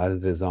unicorn. You got to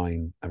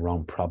design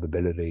around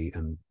probability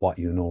and what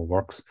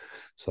works.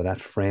 So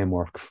that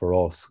framework for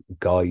us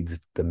guides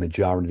the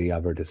majority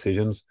of our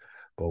decisions,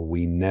 but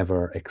we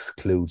never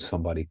exclude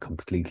somebody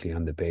completely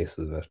on the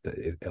basis of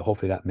it.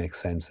 Hopefully that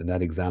makes sense. In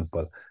that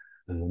example,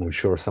 and I'm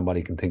sure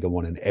somebody can think of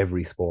one in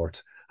every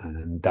sport,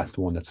 and that's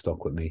the one that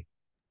stuck with me.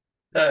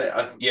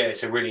 Yeah,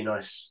 it's a really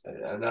nice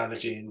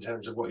analogy in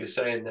terms of what you're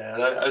saying there.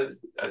 And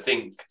I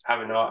think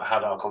having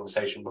had our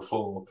conversation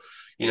before,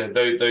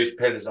 those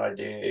pillars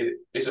idea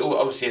is all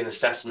obviously an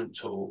assessment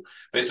tool,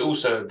 but it's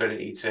also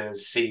ability to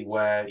see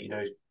where,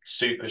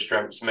 super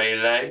strengths may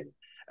lay.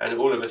 And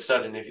all of a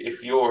sudden,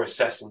 if you're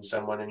assessing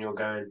someone and you're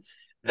going,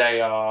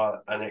 they are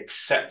an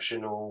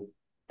exceptional,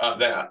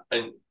 they're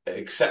an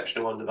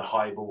exceptional under the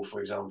high ball,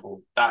 for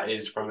example, that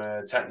is from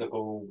a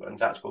technical and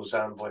tactical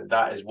standpoint,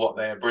 that is what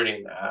they are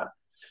brilliant at.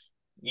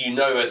 You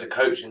know, as a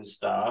coaching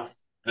staff,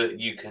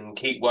 that you can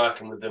keep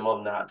working with them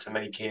on that to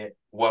make it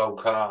world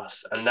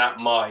class, and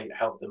that might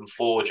help them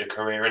forge a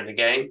career in the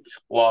game,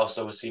 whilst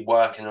obviously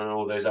working on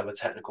all those other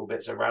technical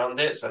bits around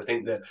it. So I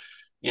think that,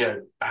 you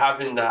know,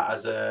 having that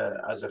as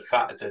a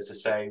factor to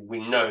say,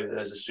 we know that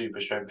there's a super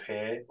strength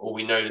here, or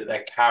we know that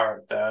their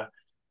character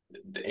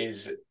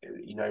is,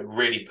 you know,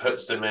 really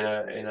puts them in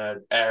a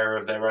area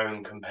of their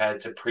own compared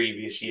to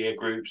previous year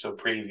groups or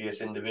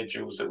previous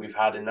individuals that we've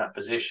had in that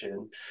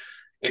position.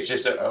 It's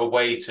just a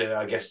way to,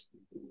 I guess,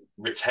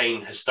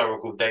 retain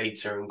historical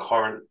data and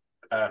current,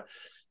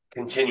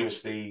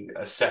 continuously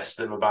assess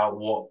them about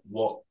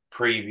what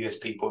previous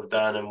people have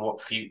done and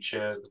what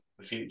future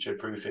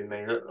proofing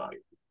may look like.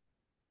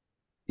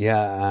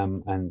 Yeah,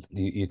 and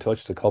you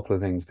touched a couple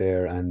of things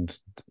there, and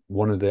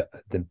one of the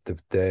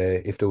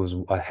if there was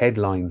a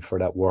headline for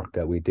that work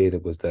that we did,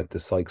 it was that the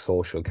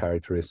psychosocial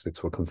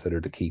characteristics were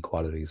considered the key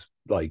qualities,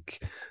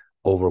 like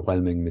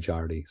overwhelming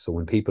majority. So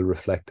when people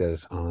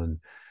reflected on,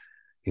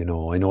 you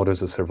know, I know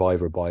there's a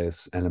survivor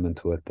bias element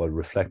to it, but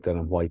reflected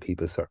on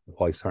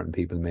why certain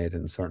people made it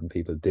and certain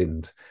people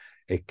didn't,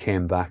 it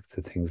came back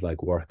to things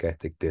like work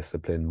ethic,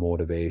 discipline,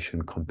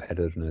 motivation,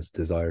 competitiveness,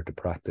 desire to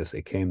practice.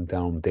 It came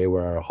down, they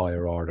were our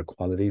higher order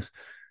qualities.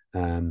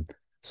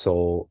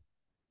 So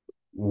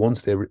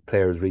once the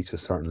players reached a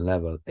certain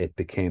level, it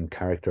became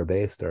character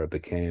based, or it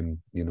became,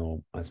 you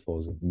know, I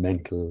suppose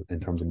mental, in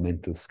terms of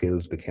mental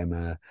skills,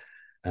 became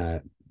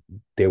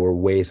they were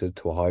weighted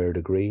to a higher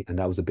degree. And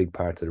that was a big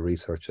part of the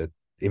research, that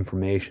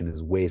information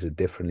is weighted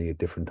differently at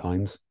different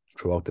times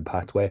throughout the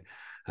pathway.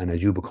 And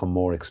as you become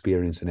more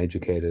experienced and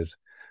educated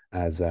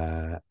as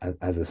a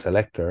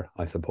selector,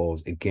 I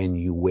suppose, again,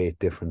 you weight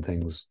different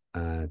things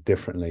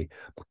differently,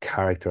 but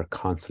character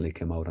constantly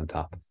came out on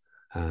top.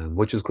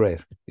 Which is great,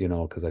 you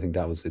know, because I think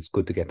it's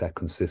good to get that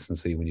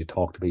consistency when you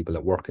talk to people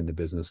that work in the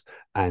business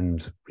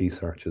and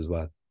research as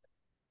well.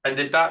 And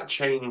did that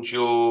change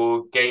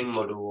your game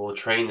model or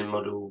training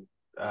model,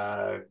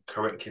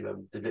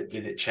 curriculum? Did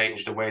it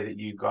change the way that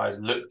you guys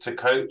look to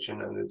coach,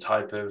 and the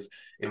type of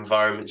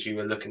environments you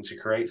were looking to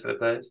create for the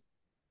players?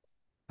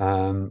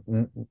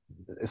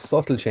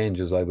 Subtle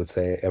changes, I would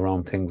say,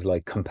 around things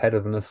like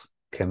competitiveness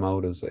came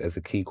out as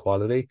a key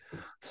quality.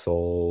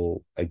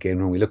 So again,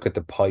 when we look at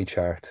the pie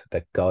chart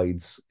that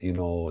guides, you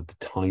know, the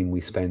time we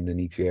spend in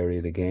each area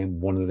of the game,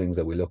 one of the things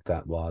that we looked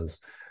at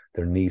was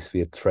there needs to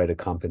be a thread of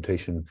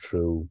competition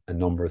through a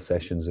number of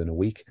sessions in a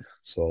week.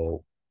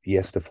 So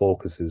yes, the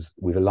focus is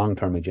we have a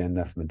long-term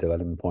agenda from a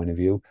development point of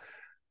view,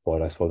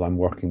 but I suppose I'm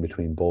working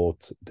between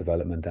both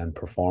development and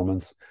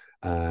performance.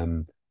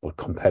 But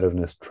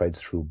competitiveness treads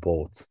through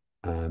both.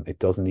 It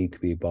doesn't need to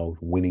be about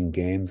winning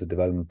games at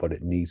development, but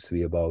it needs to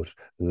be about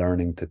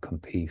learning to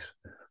compete,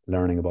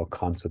 learning about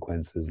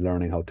consequences,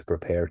 learning how to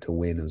prepare to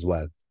win as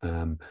well.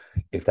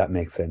 If that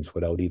makes sense,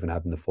 without even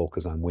having to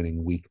focus on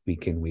winning week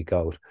in, week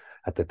out.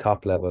 At the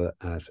top level,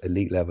 at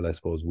elite level, I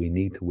suppose we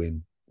need to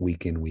win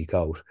week in, week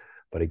out.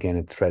 But again,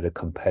 a thread of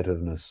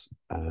competitiveness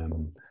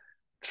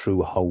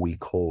through how we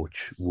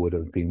coach would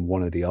have been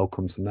one of the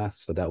outcomes in that.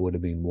 So that would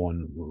have been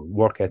one.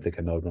 Work ethic,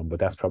 another one, but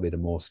that's probably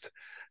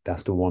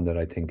that's the one that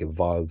I think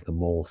evolved the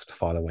most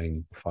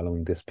following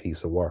this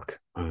piece of work.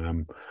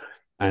 And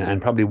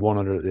probably one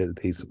other little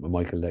piece,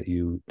 Michael, that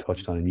you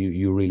touched on, and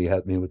you really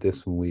helped me with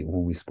this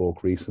when we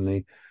spoke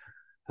recently.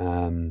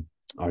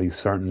 Are you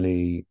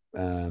certainly,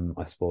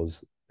 I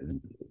suppose,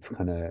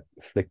 kind of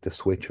flick the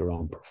switch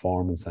around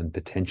performance and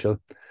potential?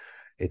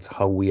 It's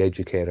how we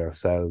educate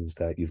ourselves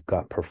that you've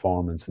got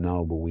performance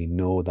now, but we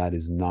know that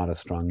is not a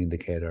strong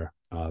indicator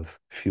of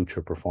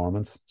future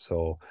performance.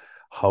 So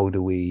how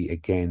do we,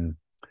 again,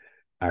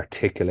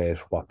 articulate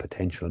what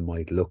potential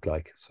might look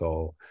like?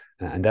 So,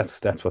 and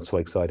that's what's so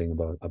exciting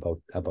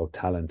about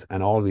talent.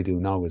 And all we do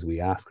now is we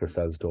ask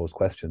ourselves those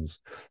questions.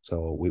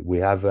 So we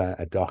have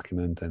a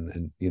document,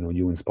 and you know,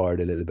 you inspired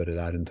a little bit of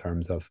that in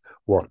terms of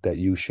work that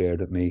you shared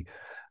with me.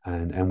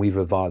 And we've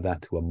evolved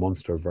that to a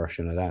Munster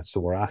version of that.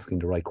 So we're asking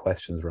the right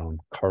questions around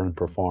current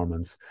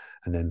performance,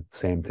 and then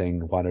same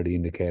thing, what are the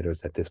indicators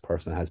that this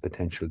person has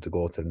potential to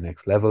go to the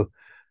next level?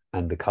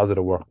 And because of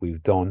the work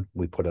we've done,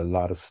 we put a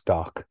lot of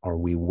stock, or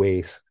we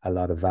weight a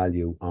lot of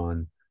value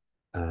on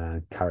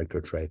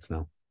character traits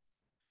now.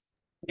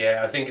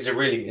 Yeah, I think it's a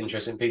really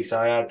interesting piece.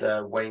 I had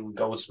Wayne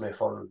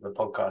Goldsmith on the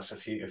podcast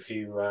a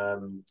few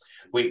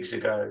weeks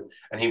ago,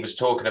 and he was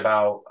talking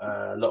about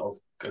a lot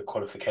of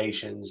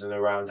qualifications and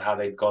around how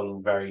they'd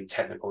gone very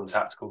technical and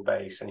tactical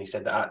base. And he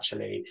said that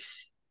actually,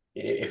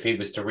 if he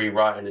was to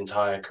rewrite an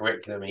entire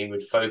curriculum, he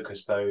would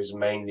focus those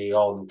mainly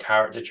on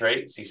character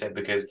traits. He said,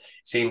 because it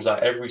seems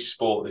like every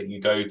sport that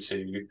you go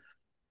to,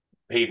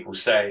 people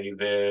say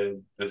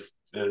the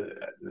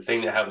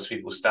thing that helps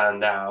people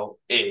stand out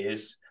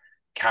is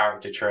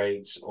character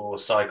traits or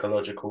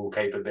psychological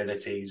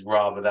capabilities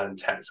rather than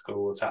technical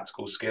or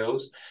tactical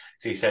skills.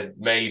 So he said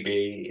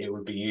maybe it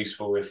would be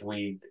useful if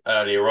we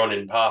earlier on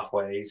in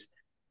pathways,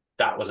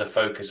 that was a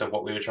focus of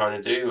what we were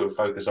trying to do. We were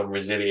focus on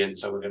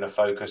resilience, or we're going to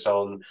focus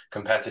on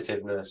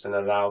competitiveness and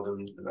allow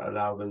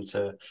them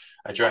to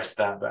address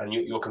that. And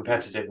your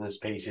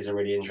competitiveness piece is a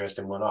really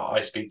interesting one.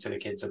 I speak to the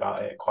kids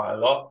about it quite a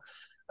lot.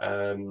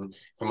 From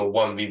a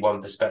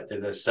 1v1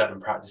 perspective, there's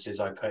certain practices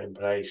I put in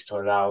place to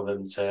allow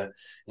them to,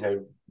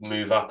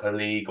 move up a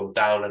league or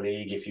down a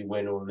league if you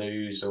win or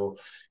lose, or,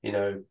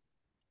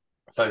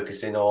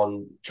 focusing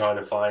on trying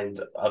to find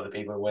other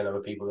people that win, other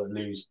people that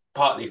lose,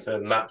 partly for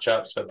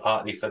matchups, but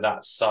partly for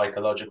that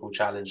psychological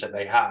challenge that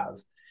they have.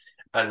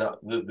 And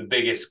the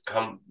biggest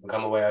come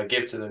away I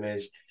give to them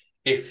is,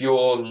 if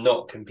you're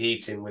not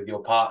competing with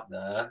your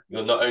partner,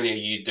 you're not only are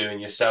you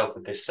doing yourself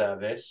a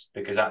disservice,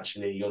 because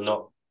actually you're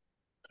not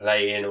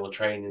playing or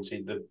training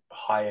to the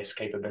highest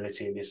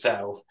capability of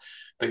yourself,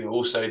 but you're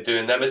also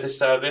doing them a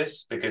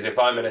disservice, because if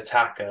I'm an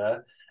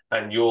attacker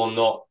and you're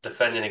not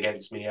defending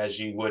against me as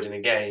you would in a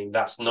game,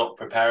 that's not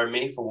preparing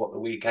me for what the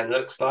weekend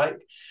looks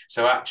like.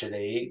 So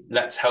actually,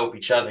 let's help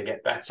each other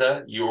get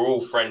better. You're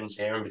all friends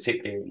here, and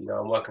particularly,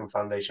 I'm working with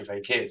Foundation for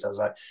Kids. I was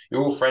like,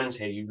 you're all friends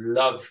here. You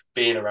love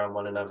being around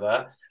one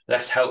another.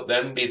 Let's help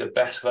them be the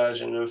best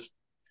version of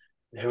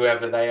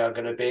whoever they are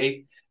going to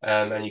be.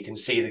 And you can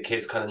see the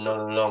kids kind of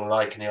nodding along,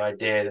 liking the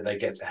idea that they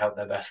get to help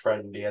their best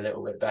friend be a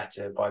little bit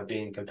better by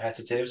being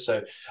competitive.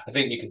 So I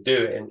think you could do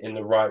it in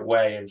the right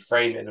way and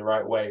frame it in the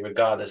right way,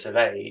 regardless of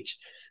age,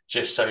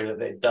 just so that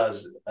it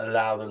does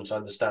allow them to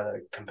understand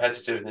that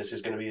competitiveness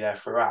is going to be there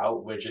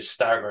throughout. We're just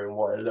staggering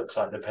what it looks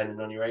like depending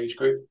on your age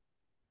group.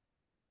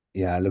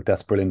 Yeah, look,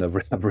 that's brilliant.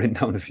 I've written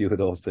down a few of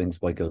those things,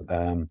 Michael.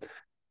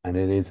 And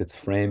it's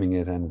framing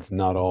it, and it's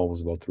not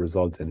always about the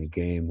result in a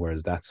game,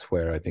 whereas that's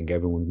where I think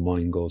everyone's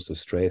mind goes to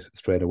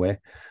straight away.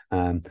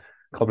 A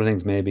couple of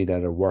things maybe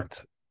that are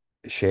worth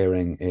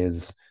sharing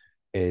is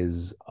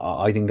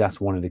I think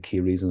that's one of the key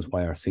reasons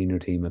why our senior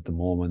team at the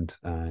moment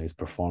is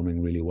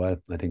performing really well.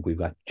 I think we've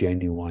got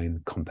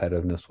genuine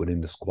competitiveness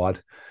within the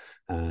squad.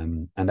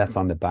 And that's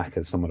on the back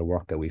of some of the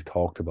work that we've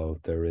talked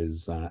about. There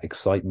is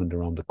excitement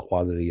around the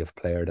quality of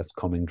player that's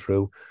coming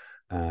through.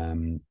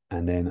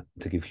 And then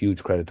to give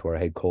huge credit to our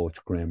head coach,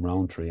 Graham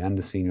Roundtree, and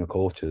the senior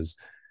coaches,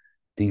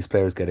 these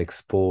players get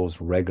exposed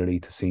regularly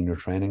to senior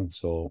training.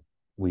 So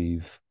we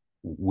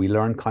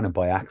learned kind of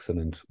by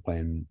accident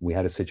when we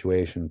had a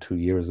situation 2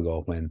 years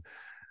ago when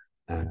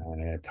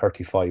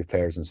 35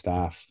 players and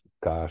staff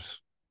got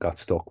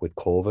stuck with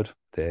COVID.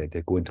 They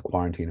go into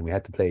quarantine, and we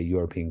had to play a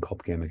European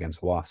Cup game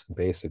against Wasps.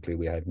 Basically,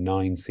 we had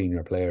 9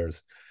 senior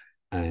players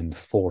and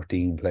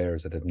 14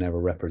 players that had never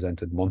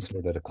represented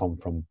Munster, that had come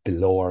from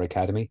below our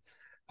academy.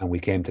 And we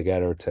came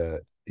together to,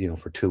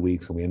 for 2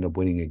 weeks, and we ended up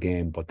winning a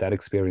game. But that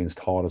experience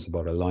taught us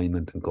about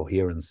alignment and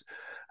coherence,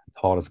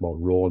 taught us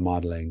about role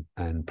modeling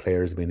and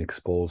players being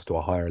exposed to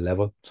a higher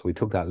level. So we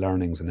took that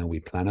learnings and then we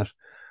plan it.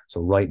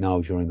 So right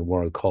now during the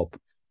World Cup,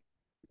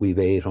 we've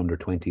 8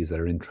 under-20s that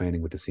are in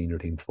training with the senior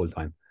team full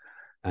time.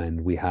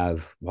 And we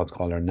have what's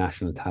called our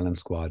national talent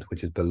squad,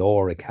 which is below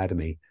our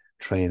academy,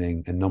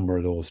 training, a number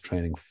of those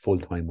training full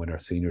time with our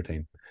senior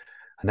team.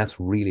 And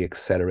that's really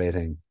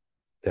accelerating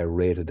their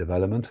rate of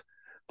development.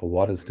 But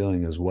what it's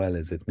doing as well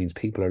is it means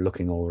people are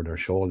looking over their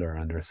shoulder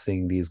and they're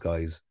seeing these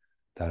guys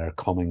that are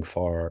coming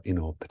for,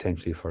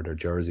 potentially for their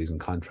jerseys and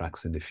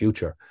contracts in the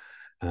future.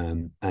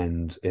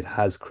 And it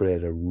has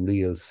created a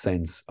real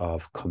sense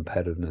of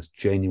competitiveness,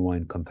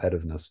 genuine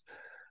competitiveness.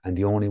 And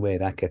the only way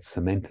that gets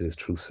cemented is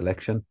through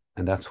selection.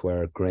 And that's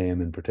where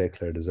Graham in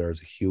particular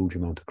deserves a huge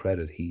amount of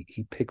credit.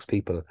 He picks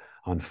people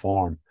on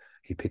form.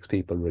 He picks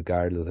people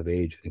regardless of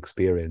age and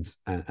experience.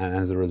 And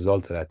as a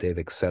result of that, they've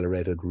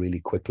accelerated really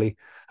quickly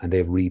and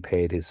they've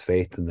repaid his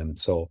faith in them.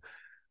 So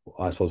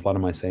I suppose what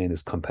am I saying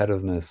is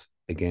competitiveness,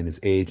 again, is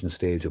age and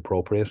stage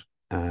appropriate.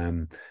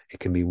 It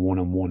can be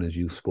one-on-one, as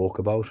you spoke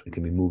about. It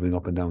can be moving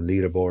up and down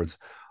leaderboards,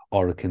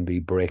 or it can be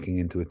breaking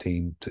into a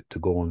team to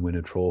go and win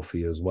a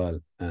trophy as well.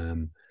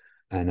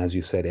 And as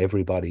you said,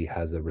 everybody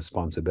has a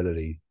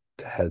responsibility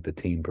to help a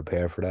team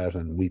prepare for that.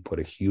 And we put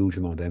a huge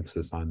amount of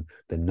emphasis on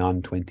the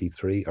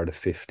non-23 or the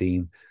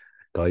 15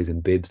 guys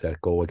in bibs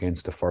that go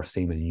against the first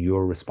team. And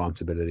your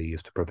responsibility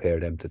is to prepare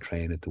them to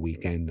train at the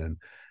weekend.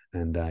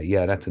 And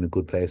yeah, that's in a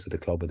good place at the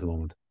club at the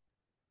moment.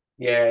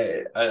 Yeah,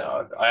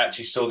 I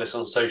actually saw this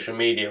on social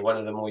media. One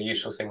of the more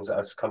useful things that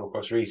I've come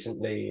across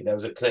recently, there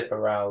was a clip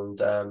around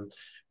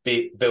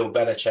Bill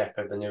Belichick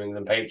of the New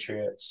England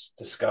Patriots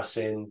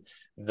discussing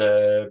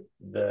the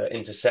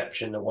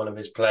interception that one of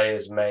his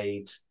players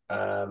made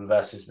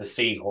versus the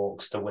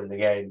Seahawks to win the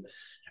game.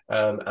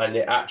 And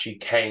it actually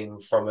came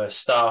from a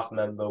staff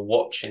member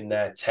watching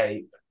their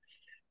tape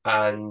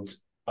and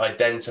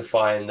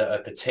identifying that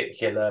a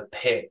particular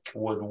pick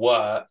would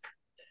work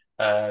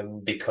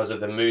because of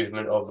the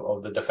movement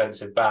of the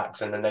defensive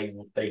backs. And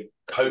then they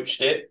coached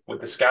it with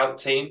the scout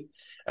team,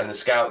 and the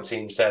scout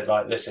team said,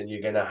 like, listen,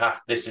 you're going to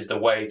this is the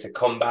way to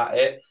combat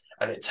it.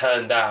 And it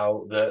turned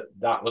out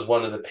that was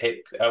one of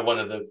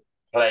the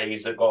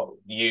plays that got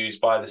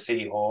used by the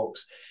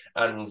Seahawks,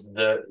 and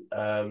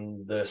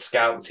the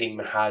scout team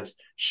had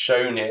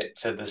shown it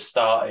to the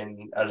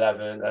starting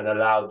 11 and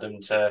allowed them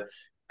to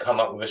come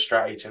up with a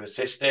strategy to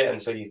assist it.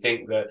 And so you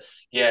think that,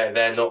 yeah,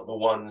 they're not the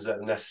ones that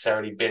have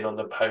necessarily been on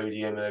the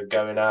podium and are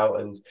going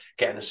out and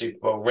getting a Super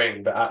Bowl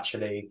ring, but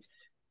actually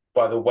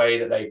by the way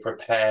that they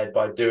prepared,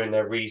 by doing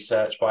their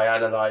research, by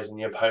analysing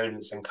the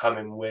opponents and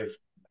coming with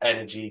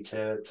energy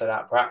to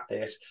that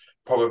practice,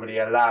 probably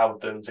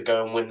allowed them to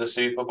go and win the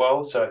Super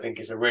Bowl. So I think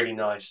it's a really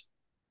nice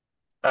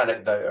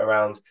anecdote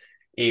around,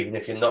 even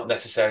if you're not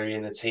necessarily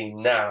in the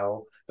team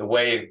now, the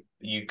way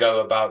you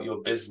go about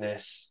your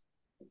business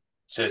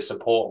to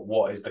support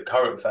what is the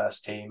current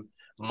first team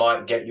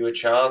might get you a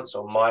chance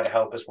or might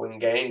help us win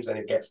games, and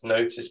it gets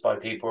noticed by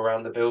people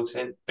around the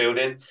building.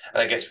 And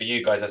I guess for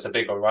you guys, that's a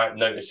big one, right?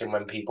 Noticing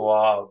when people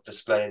are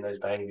displaying those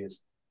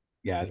behaviors.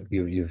 Yeah,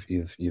 you've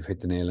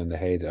hit the nail on the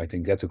head. I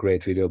think that's a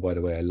great video, by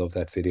the way. I love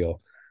that video.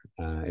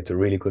 It's a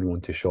really good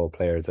one to show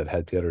players that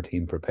help the other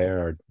team prepare,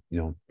 or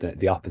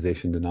the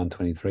opposition, the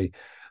non-23.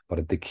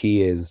 But the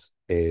key is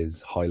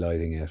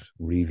highlighting it,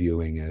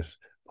 reviewing it,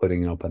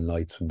 putting it up on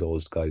lights when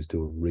those guys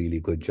do a really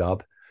good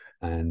job.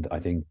 And I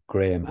think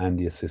Graham and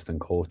the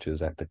assistant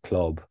coaches at the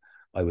club,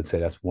 I would say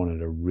that's one of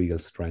the real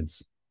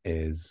strengths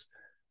is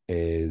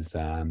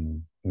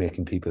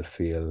making people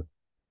feel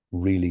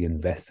really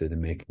invested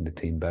in making the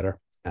team better,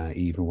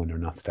 even when they're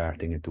not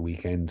starting at the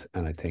weekend.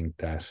 And I think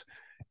that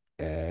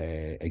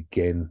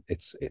again,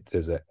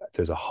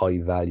 there's a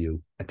high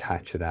value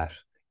attached to that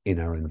in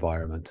our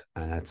environment,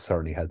 and that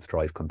certainly helps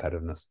drive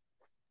competitiveness.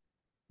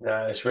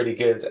 No, it's really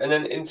good. And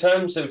then in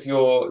terms of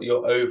your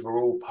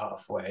overall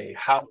pathway,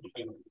 how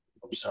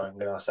I'm sorry, I'm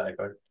going to ask that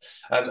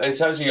again. In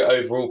terms of your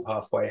overall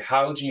pathway,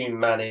 how do you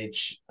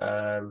manage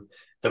the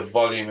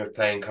volume of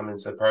playing coming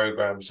to the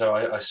program? So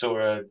I saw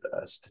a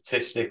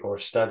statistic or a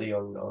study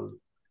on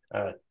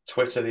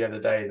Twitter the other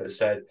day that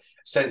said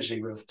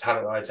essentially with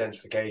talent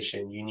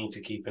identification, you need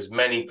to keep as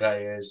many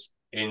players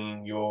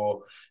in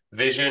your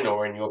vision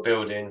or in your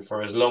building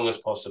for as long as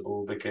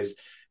possible, because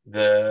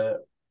the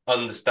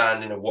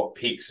understanding of what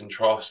peaks and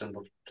troughs and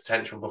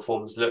potential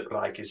performance look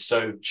like is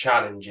so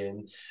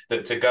challenging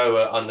that to go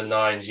at under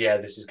nines, yeah,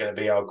 this is going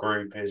to be our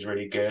group, is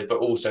really good, but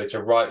also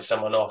to write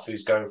someone off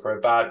who's going for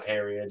a bad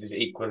period is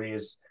equally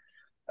as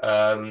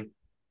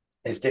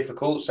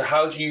difficult. So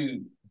how do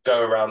you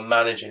go around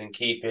managing and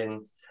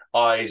keeping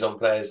eyes on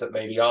players that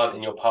maybe aren't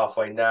in your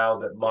pathway now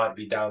that might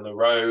be down the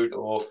road,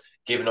 or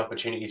giving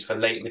opportunities for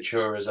late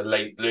maturers or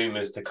late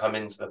bloomers to come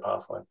into the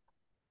pathway?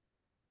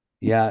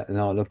 Yeah,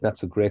 no, look,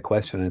 that's a great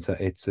question.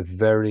 It's a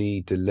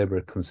very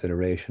deliberate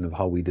consideration of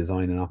how we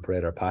design and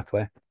operate our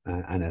pathway,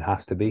 and it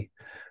has to be.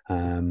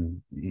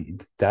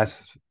 That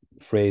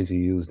phrase you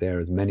use there,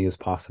 as many as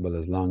possible,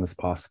 as long as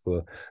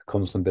possible,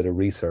 comes from a bit of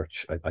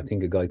research. I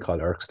think a guy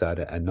called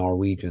Erkstad, a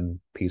Norwegian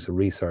piece of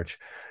research,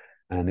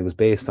 and it was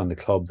based on the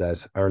club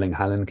that Erling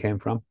Haaland came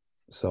from.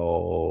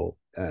 So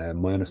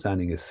my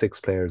understanding is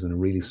 6 players in a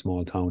really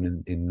small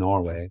town in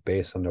Norway,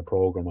 based on their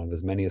program of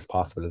as many as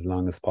possible, as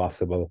long as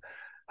possible,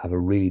 have a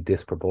really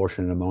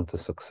disproportionate amount of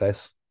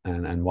success.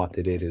 And what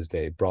they did is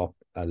they brought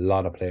a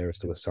lot of players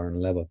to a certain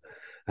level.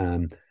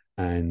 And,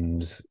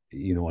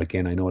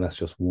 again, I know that's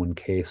just one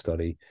case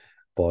study,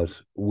 but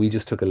we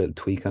just took a little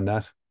tweak on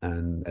that,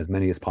 and as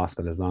many as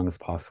possible, as long as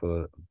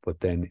possible, but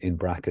then in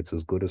brackets,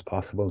 as good as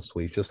possible. So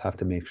we just have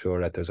to make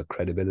sure that there's a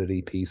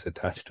credibility piece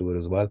attached to it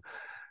as well,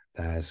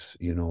 that,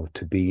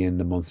 to be in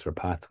the Munster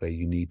pathway,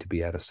 you need to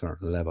be at a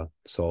certain level.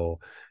 So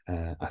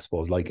I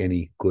suppose like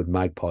any good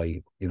magpie,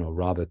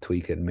 rob it,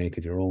 tweak it and make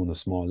it your own a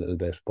small little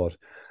bit. But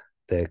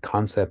the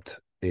concept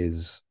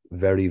is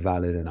very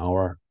valid in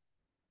our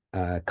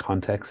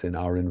context, in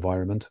our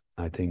environment.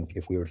 I think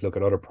if we were to look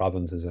at other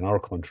provinces in our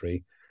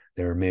country,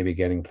 they're maybe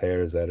getting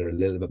players that are a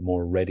little bit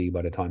more ready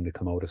by the time they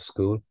come out of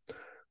school.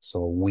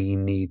 So we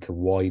need to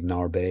widen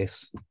our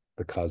base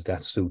because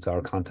that suits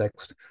our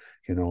context,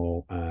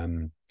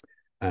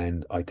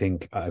 and I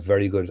think a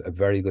very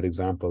good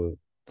example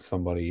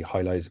somebody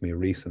highlighted me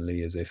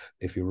recently is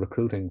if you're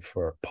recruiting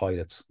for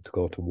pilots to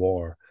go to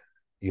war,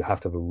 you have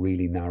to have a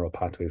really narrow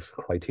pathway.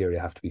 Criteria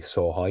have to be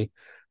so high.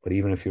 But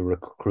even if you're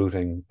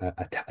recruiting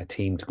a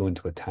team to go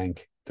into a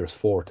tank, there's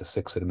 4 to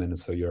 6 of them in it,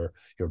 so your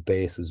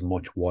base is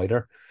much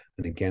wider.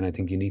 And again, I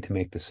think you need to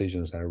make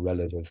decisions that are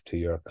relative to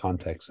your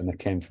context, and that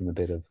came from a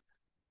bit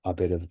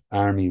of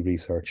army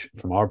research.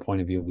 From our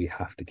point of view, we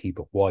have to keep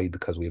it wide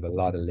because we have a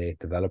lot of late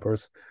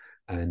developers,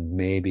 and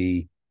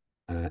maybe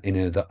in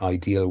an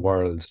ideal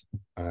world,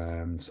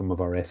 some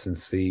of our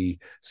S&C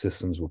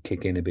systems will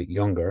kick in a bit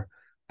younger,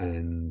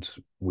 and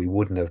we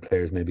wouldn't have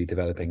players maybe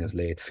developing as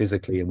late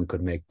physically, and we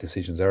could make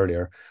decisions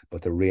earlier.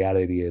 But the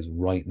reality is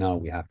right now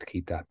we have to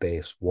keep that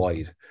base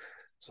wide.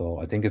 So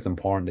I think it's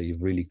important that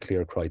you've really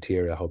clear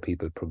criteria how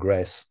people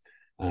progress.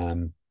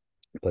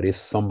 But if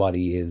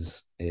somebody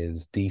is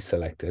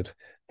deselected,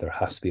 there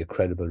has to be a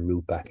credible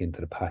route back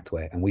into the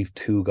pathway. And we've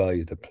 2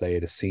 guys that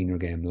played a senior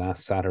game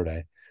last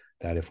Saturday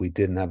that if we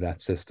didn't have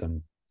that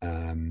system,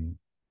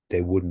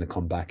 they wouldn't have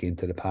come back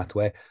into the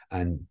pathway.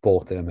 And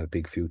both of them have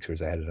big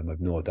futures ahead of them,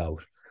 I've no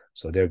doubt.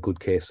 So they're good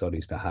case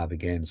studies to have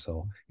again.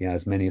 So yeah,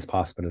 as many as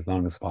possible, as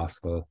long as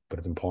possible, but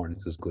it's important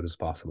it's as good as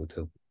possible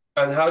too.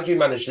 And how do you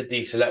manage the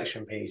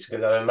deselection piece?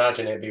 Because I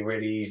imagine it'd be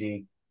really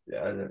easy,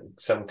 and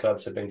some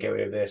clubs have been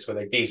guilty of this, where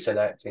they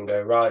deselect and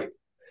go, right,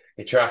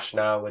 you're trash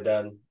now, we're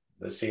done,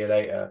 we'll see you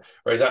later.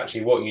 Whereas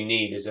actually what you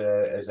need is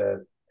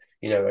a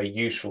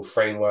useful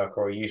framework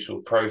or a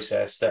useful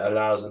process that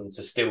allows them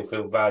to still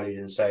feel valued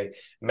and say,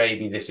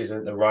 maybe this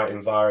isn't the right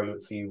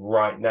environment for you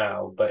right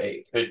now, but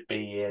it could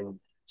be in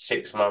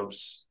 6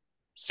 months,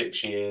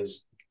 6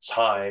 years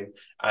time,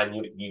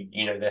 and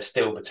there's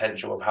still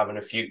potential of having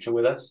a future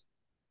with us.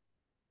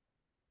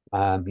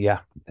 Yeah,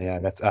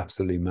 that's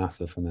absolutely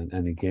massive.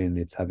 And again,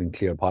 it's having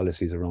clear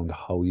policies around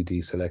how you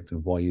deselect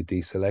and why you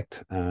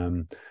deselect.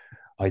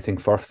 I think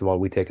first of all,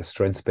 we take a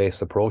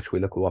strengths-based approach. We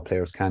look at what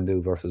players can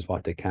do versus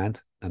what they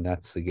can't, and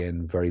that's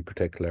again very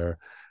particular.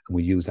 And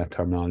we use that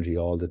terminology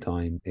all the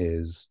time: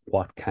 is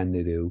what can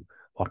they do,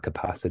 what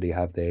capacity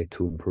have they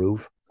to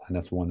improve, and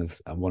that's one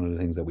of the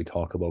things that we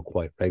talk about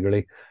quite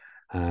regularly.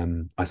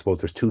 I suppose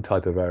there's two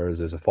type of errors.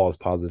 There's a false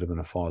positive and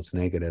a false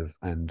negative.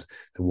 And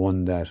the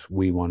one that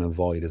we want to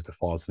avoid is the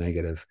false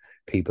negative.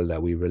 People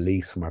that we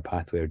release from our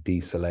pathway or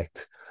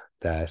deselect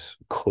that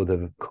could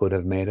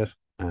have made it.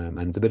 And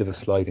it's a bit of a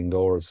sliding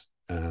doors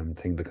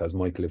thing, because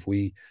Michael, if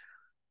we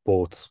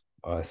both,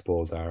 I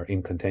suppose, are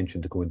in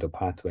contention to go into a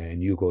pathway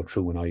and you go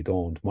through and I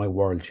don't, my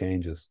world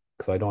changes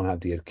because I don't have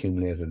the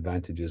accumulated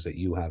advantages that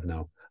you have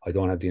now. I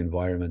don't have the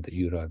environment that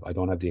you have. I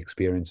don't have the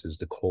experiences,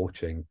 the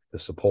coaching, the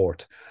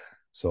support.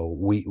 So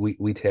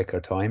we take our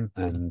time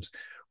and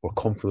we're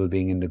comfortable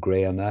being in the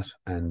grey on that,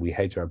 and we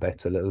hedge our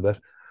bets a little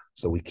bit.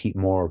 So we keep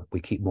more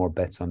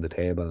bets on the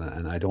table,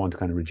 and I don't want to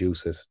kind of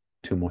reduce it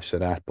too much to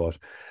that, but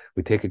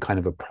we take a kind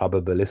of a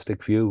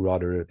probabilistic view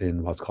rather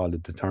in what's called a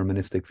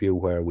deterministic view,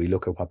 where we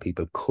look at what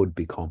people could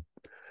become,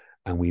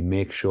 and we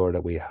make sure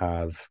that we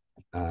have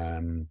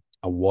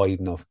a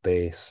wide enough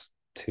base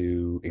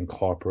to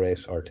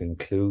incorporate or to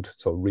include,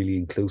 so really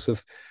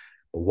inclusive.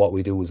 But what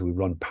we do is we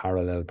run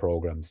parallel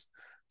programs.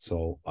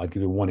 So I'll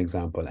give you one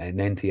example. An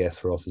NTS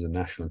for us is a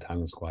national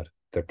talent squad.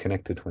 They're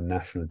connected to a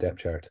national depth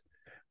chart.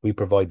 We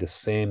provide the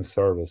same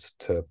service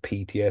to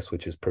PTS,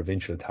 which is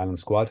provincial talent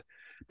squad,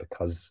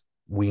 because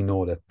we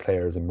know that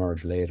players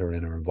emerge later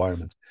in our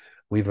environment.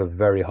 We have a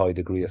very high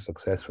degree of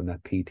success from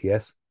that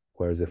PTS.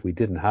 Whereas if we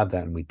didn't have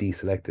that and we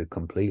deselected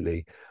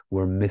completely,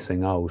 we're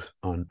missing out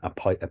on a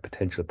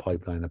potential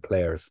pipeline of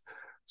players.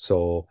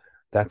 So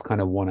that's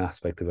kind of one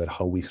aspect of it,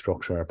 how we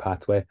structure our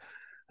pathway.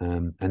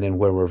 And then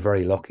where we're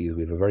very lucky is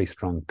we have a very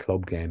strong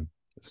club game.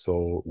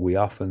 So we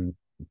often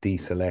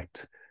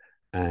deselect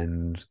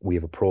and we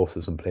have a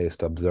process in place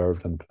to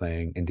observe them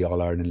playing in the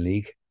All-Ireland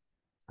League.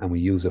 And we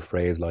use a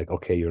phrase like,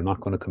 okay, you're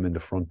not going to come in the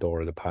front door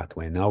of the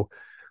pathway now,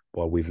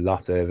 but we've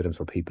lots of evidence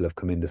where people have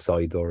come in the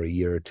side door a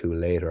year or two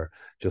later,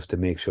 just to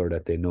make sure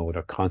that they know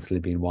they're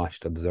constantly being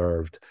watched,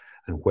 observed,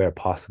 and where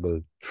possible,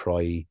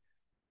 try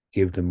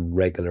give them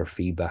regular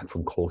feedback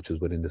from coaches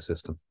within the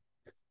system.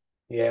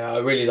 Yeah, I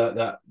really like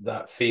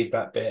that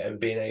feedback bit and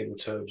being able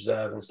to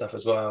observe and stuff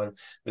as well.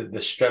 And the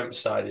strength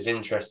side is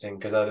interesting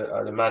because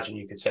I'd imagine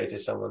you could say to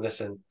someone,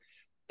 listen,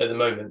 at the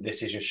moment,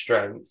 this is your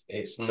strength.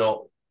 It's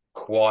not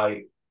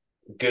quite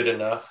good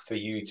enough for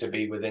you to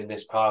be within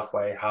this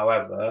pathway.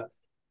 However,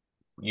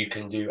 you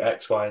can do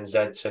X, Y, and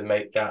Z to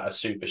make that a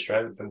super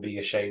strength and be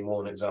a Shane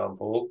Warne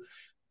example.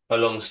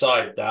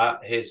 Alongside that,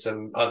 here's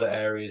some other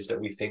areas that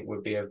we think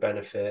would be of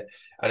benefit,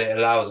 and it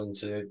allows them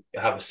to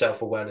have a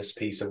self-awareness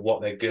piece of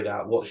what they're good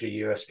at. What's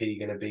your USP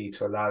going to be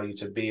to allow you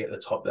to be at the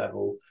top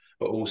level,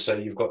 but also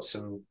you've got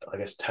some, I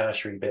guess,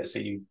 tertiary bits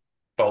that you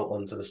bolt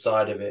onto the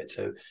side of it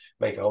to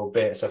make a whole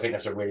bit. So I think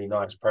that's a really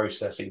nice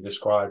process that you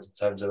described in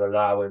terms of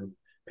allowing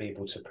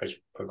people to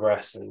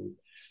progress and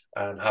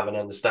have an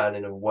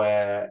understanding of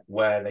where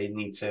they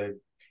need to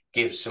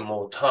give some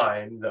more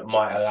time that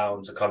might allow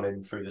them to come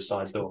in through the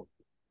side door.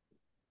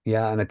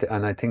 Yeah,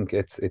 and I think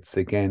it's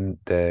again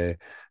the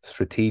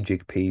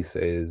strategic piece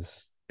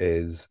is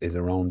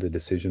around the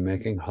decision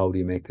making. How do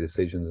you make the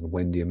decisions and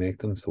when do you make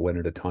them? So when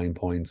are the time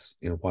points?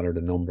 What are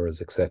the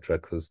numbers, etc.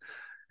 Because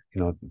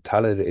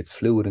talent, it's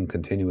fluid and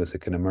continuous.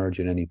 It can emerge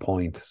at any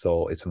point.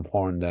 So it's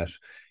important that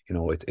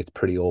it's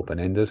pretty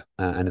open ended,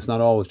 and it's not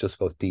always just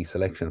about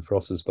deselection. For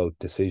us, it's about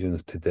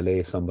decisions to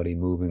delay somebody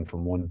moving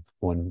from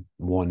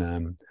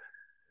one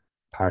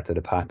part of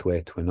the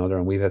pathway to another.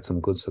 And we've had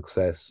some good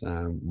success.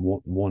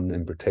 One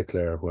in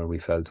particular where we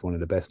felt one of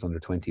the best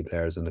under 20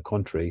 players in the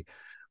country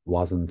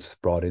wasn't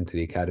brought into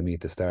the academy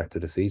at the start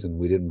of the season.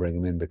 We didn't bring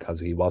him in because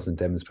he wasn't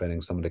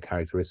demonstrating some of the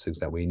characteristics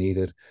that we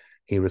needed.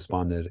 He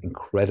responded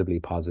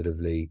incredibly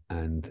positively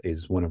and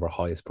is one of our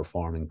highest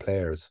performing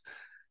players.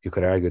 You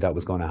could argue that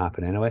was going to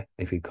happen anyway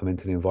if he'd come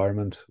into the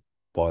environment,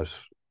 but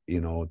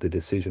the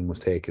decision was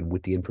taken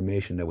with the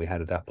information that we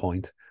had at that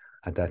point.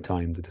 At that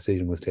time, the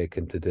decision was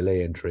taken to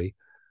delay entry.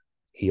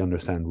 He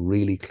understood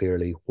really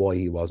clearly why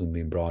he wasn't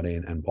being brought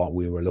in and what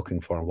we were looking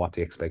for and what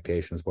the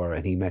expectations were,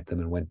 and he met them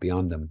and went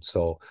beyond them.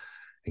 So,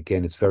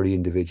 again, it's very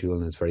individual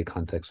and it's very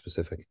context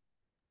specific.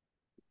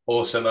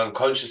 Awesome. I'm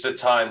conscious of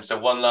time. So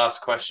one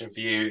last question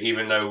for you,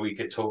 even though we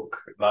could talk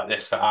like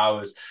this for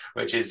hours,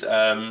 which is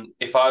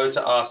if I were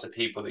to ask the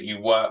people that you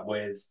work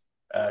with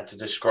to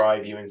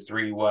describe you in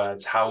 3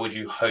 words, how would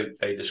you hope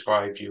they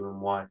described you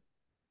and why?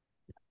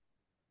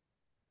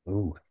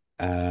 Ooh,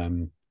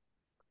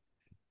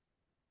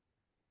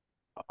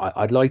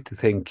 I'd like to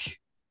think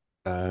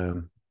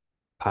um,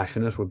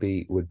 passionate would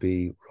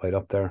be right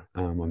up there.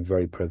 I'm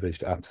very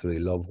privileged,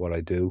 absolutely love what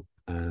I do.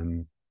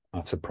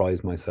 I've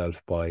surprised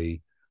myself by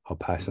how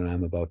passionate I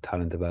am about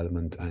talent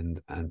development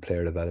and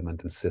player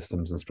development and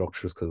systems and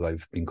structures because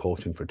I've been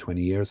coaching for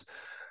 20 years.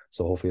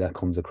 So hopefully that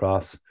comes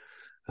across.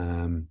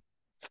 Um,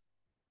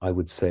 I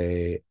would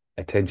say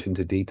attention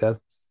to detail.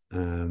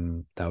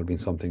 That would be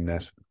something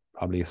that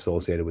probably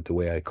associated with the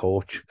way I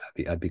coach.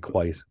 I'd be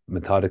quite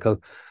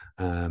methodical.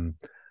 Um,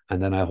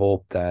 and then I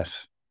hope that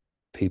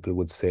people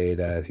would say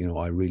that, you know,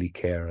 I really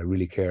care. I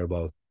really care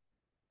about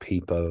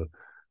people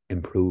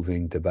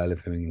improving,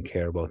 developing, and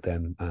care about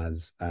them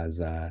as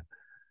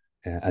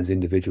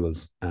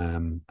individuals.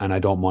 And I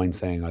don't mind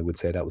saying I would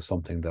say that was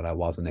something that I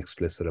wasn't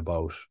explicit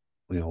about,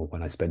 you know,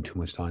 when I spent too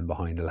much time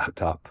behind a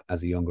laptop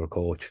as a younger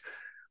coach.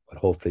 But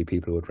hopefully,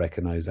 people would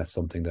recognise that's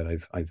something that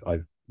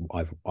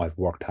I've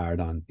worked hard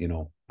on, you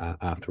know,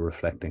 after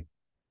reflecting.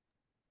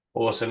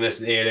 Awesome.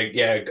 Listen, Ian,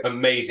 yeah,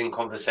 amazing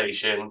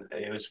conversation.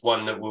 It was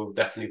one that we'll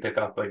definitely pick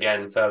up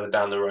again further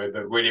down the road,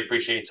 but really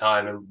appreciate your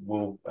time and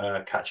we'll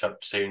catch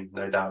up soon,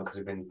 no doubt, because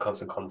we've been in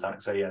constant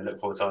contact. So yeah, look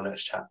forward to our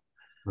next chat.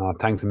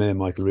 Thanks a million,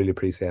 Michael. Really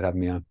appreciate having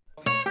me on.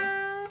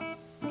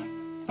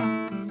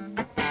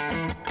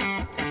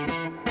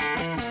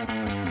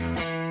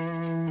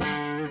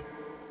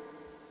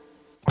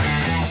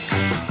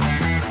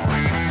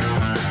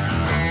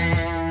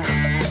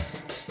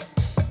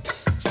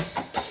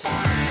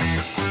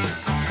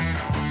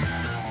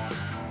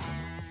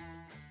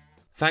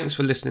 Thanks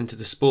for listening to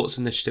the Sports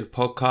Initiative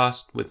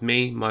podcast with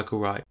me, Michael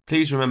Wright.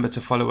 Please remember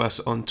to follow us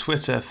on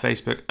Twitter,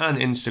 Facebook, and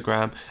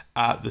Instagram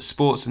at the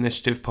Sports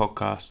Initiative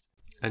Podcast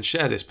and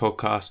share this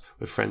podcast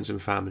with friends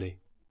and family.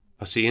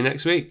 I'll see you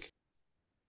next week.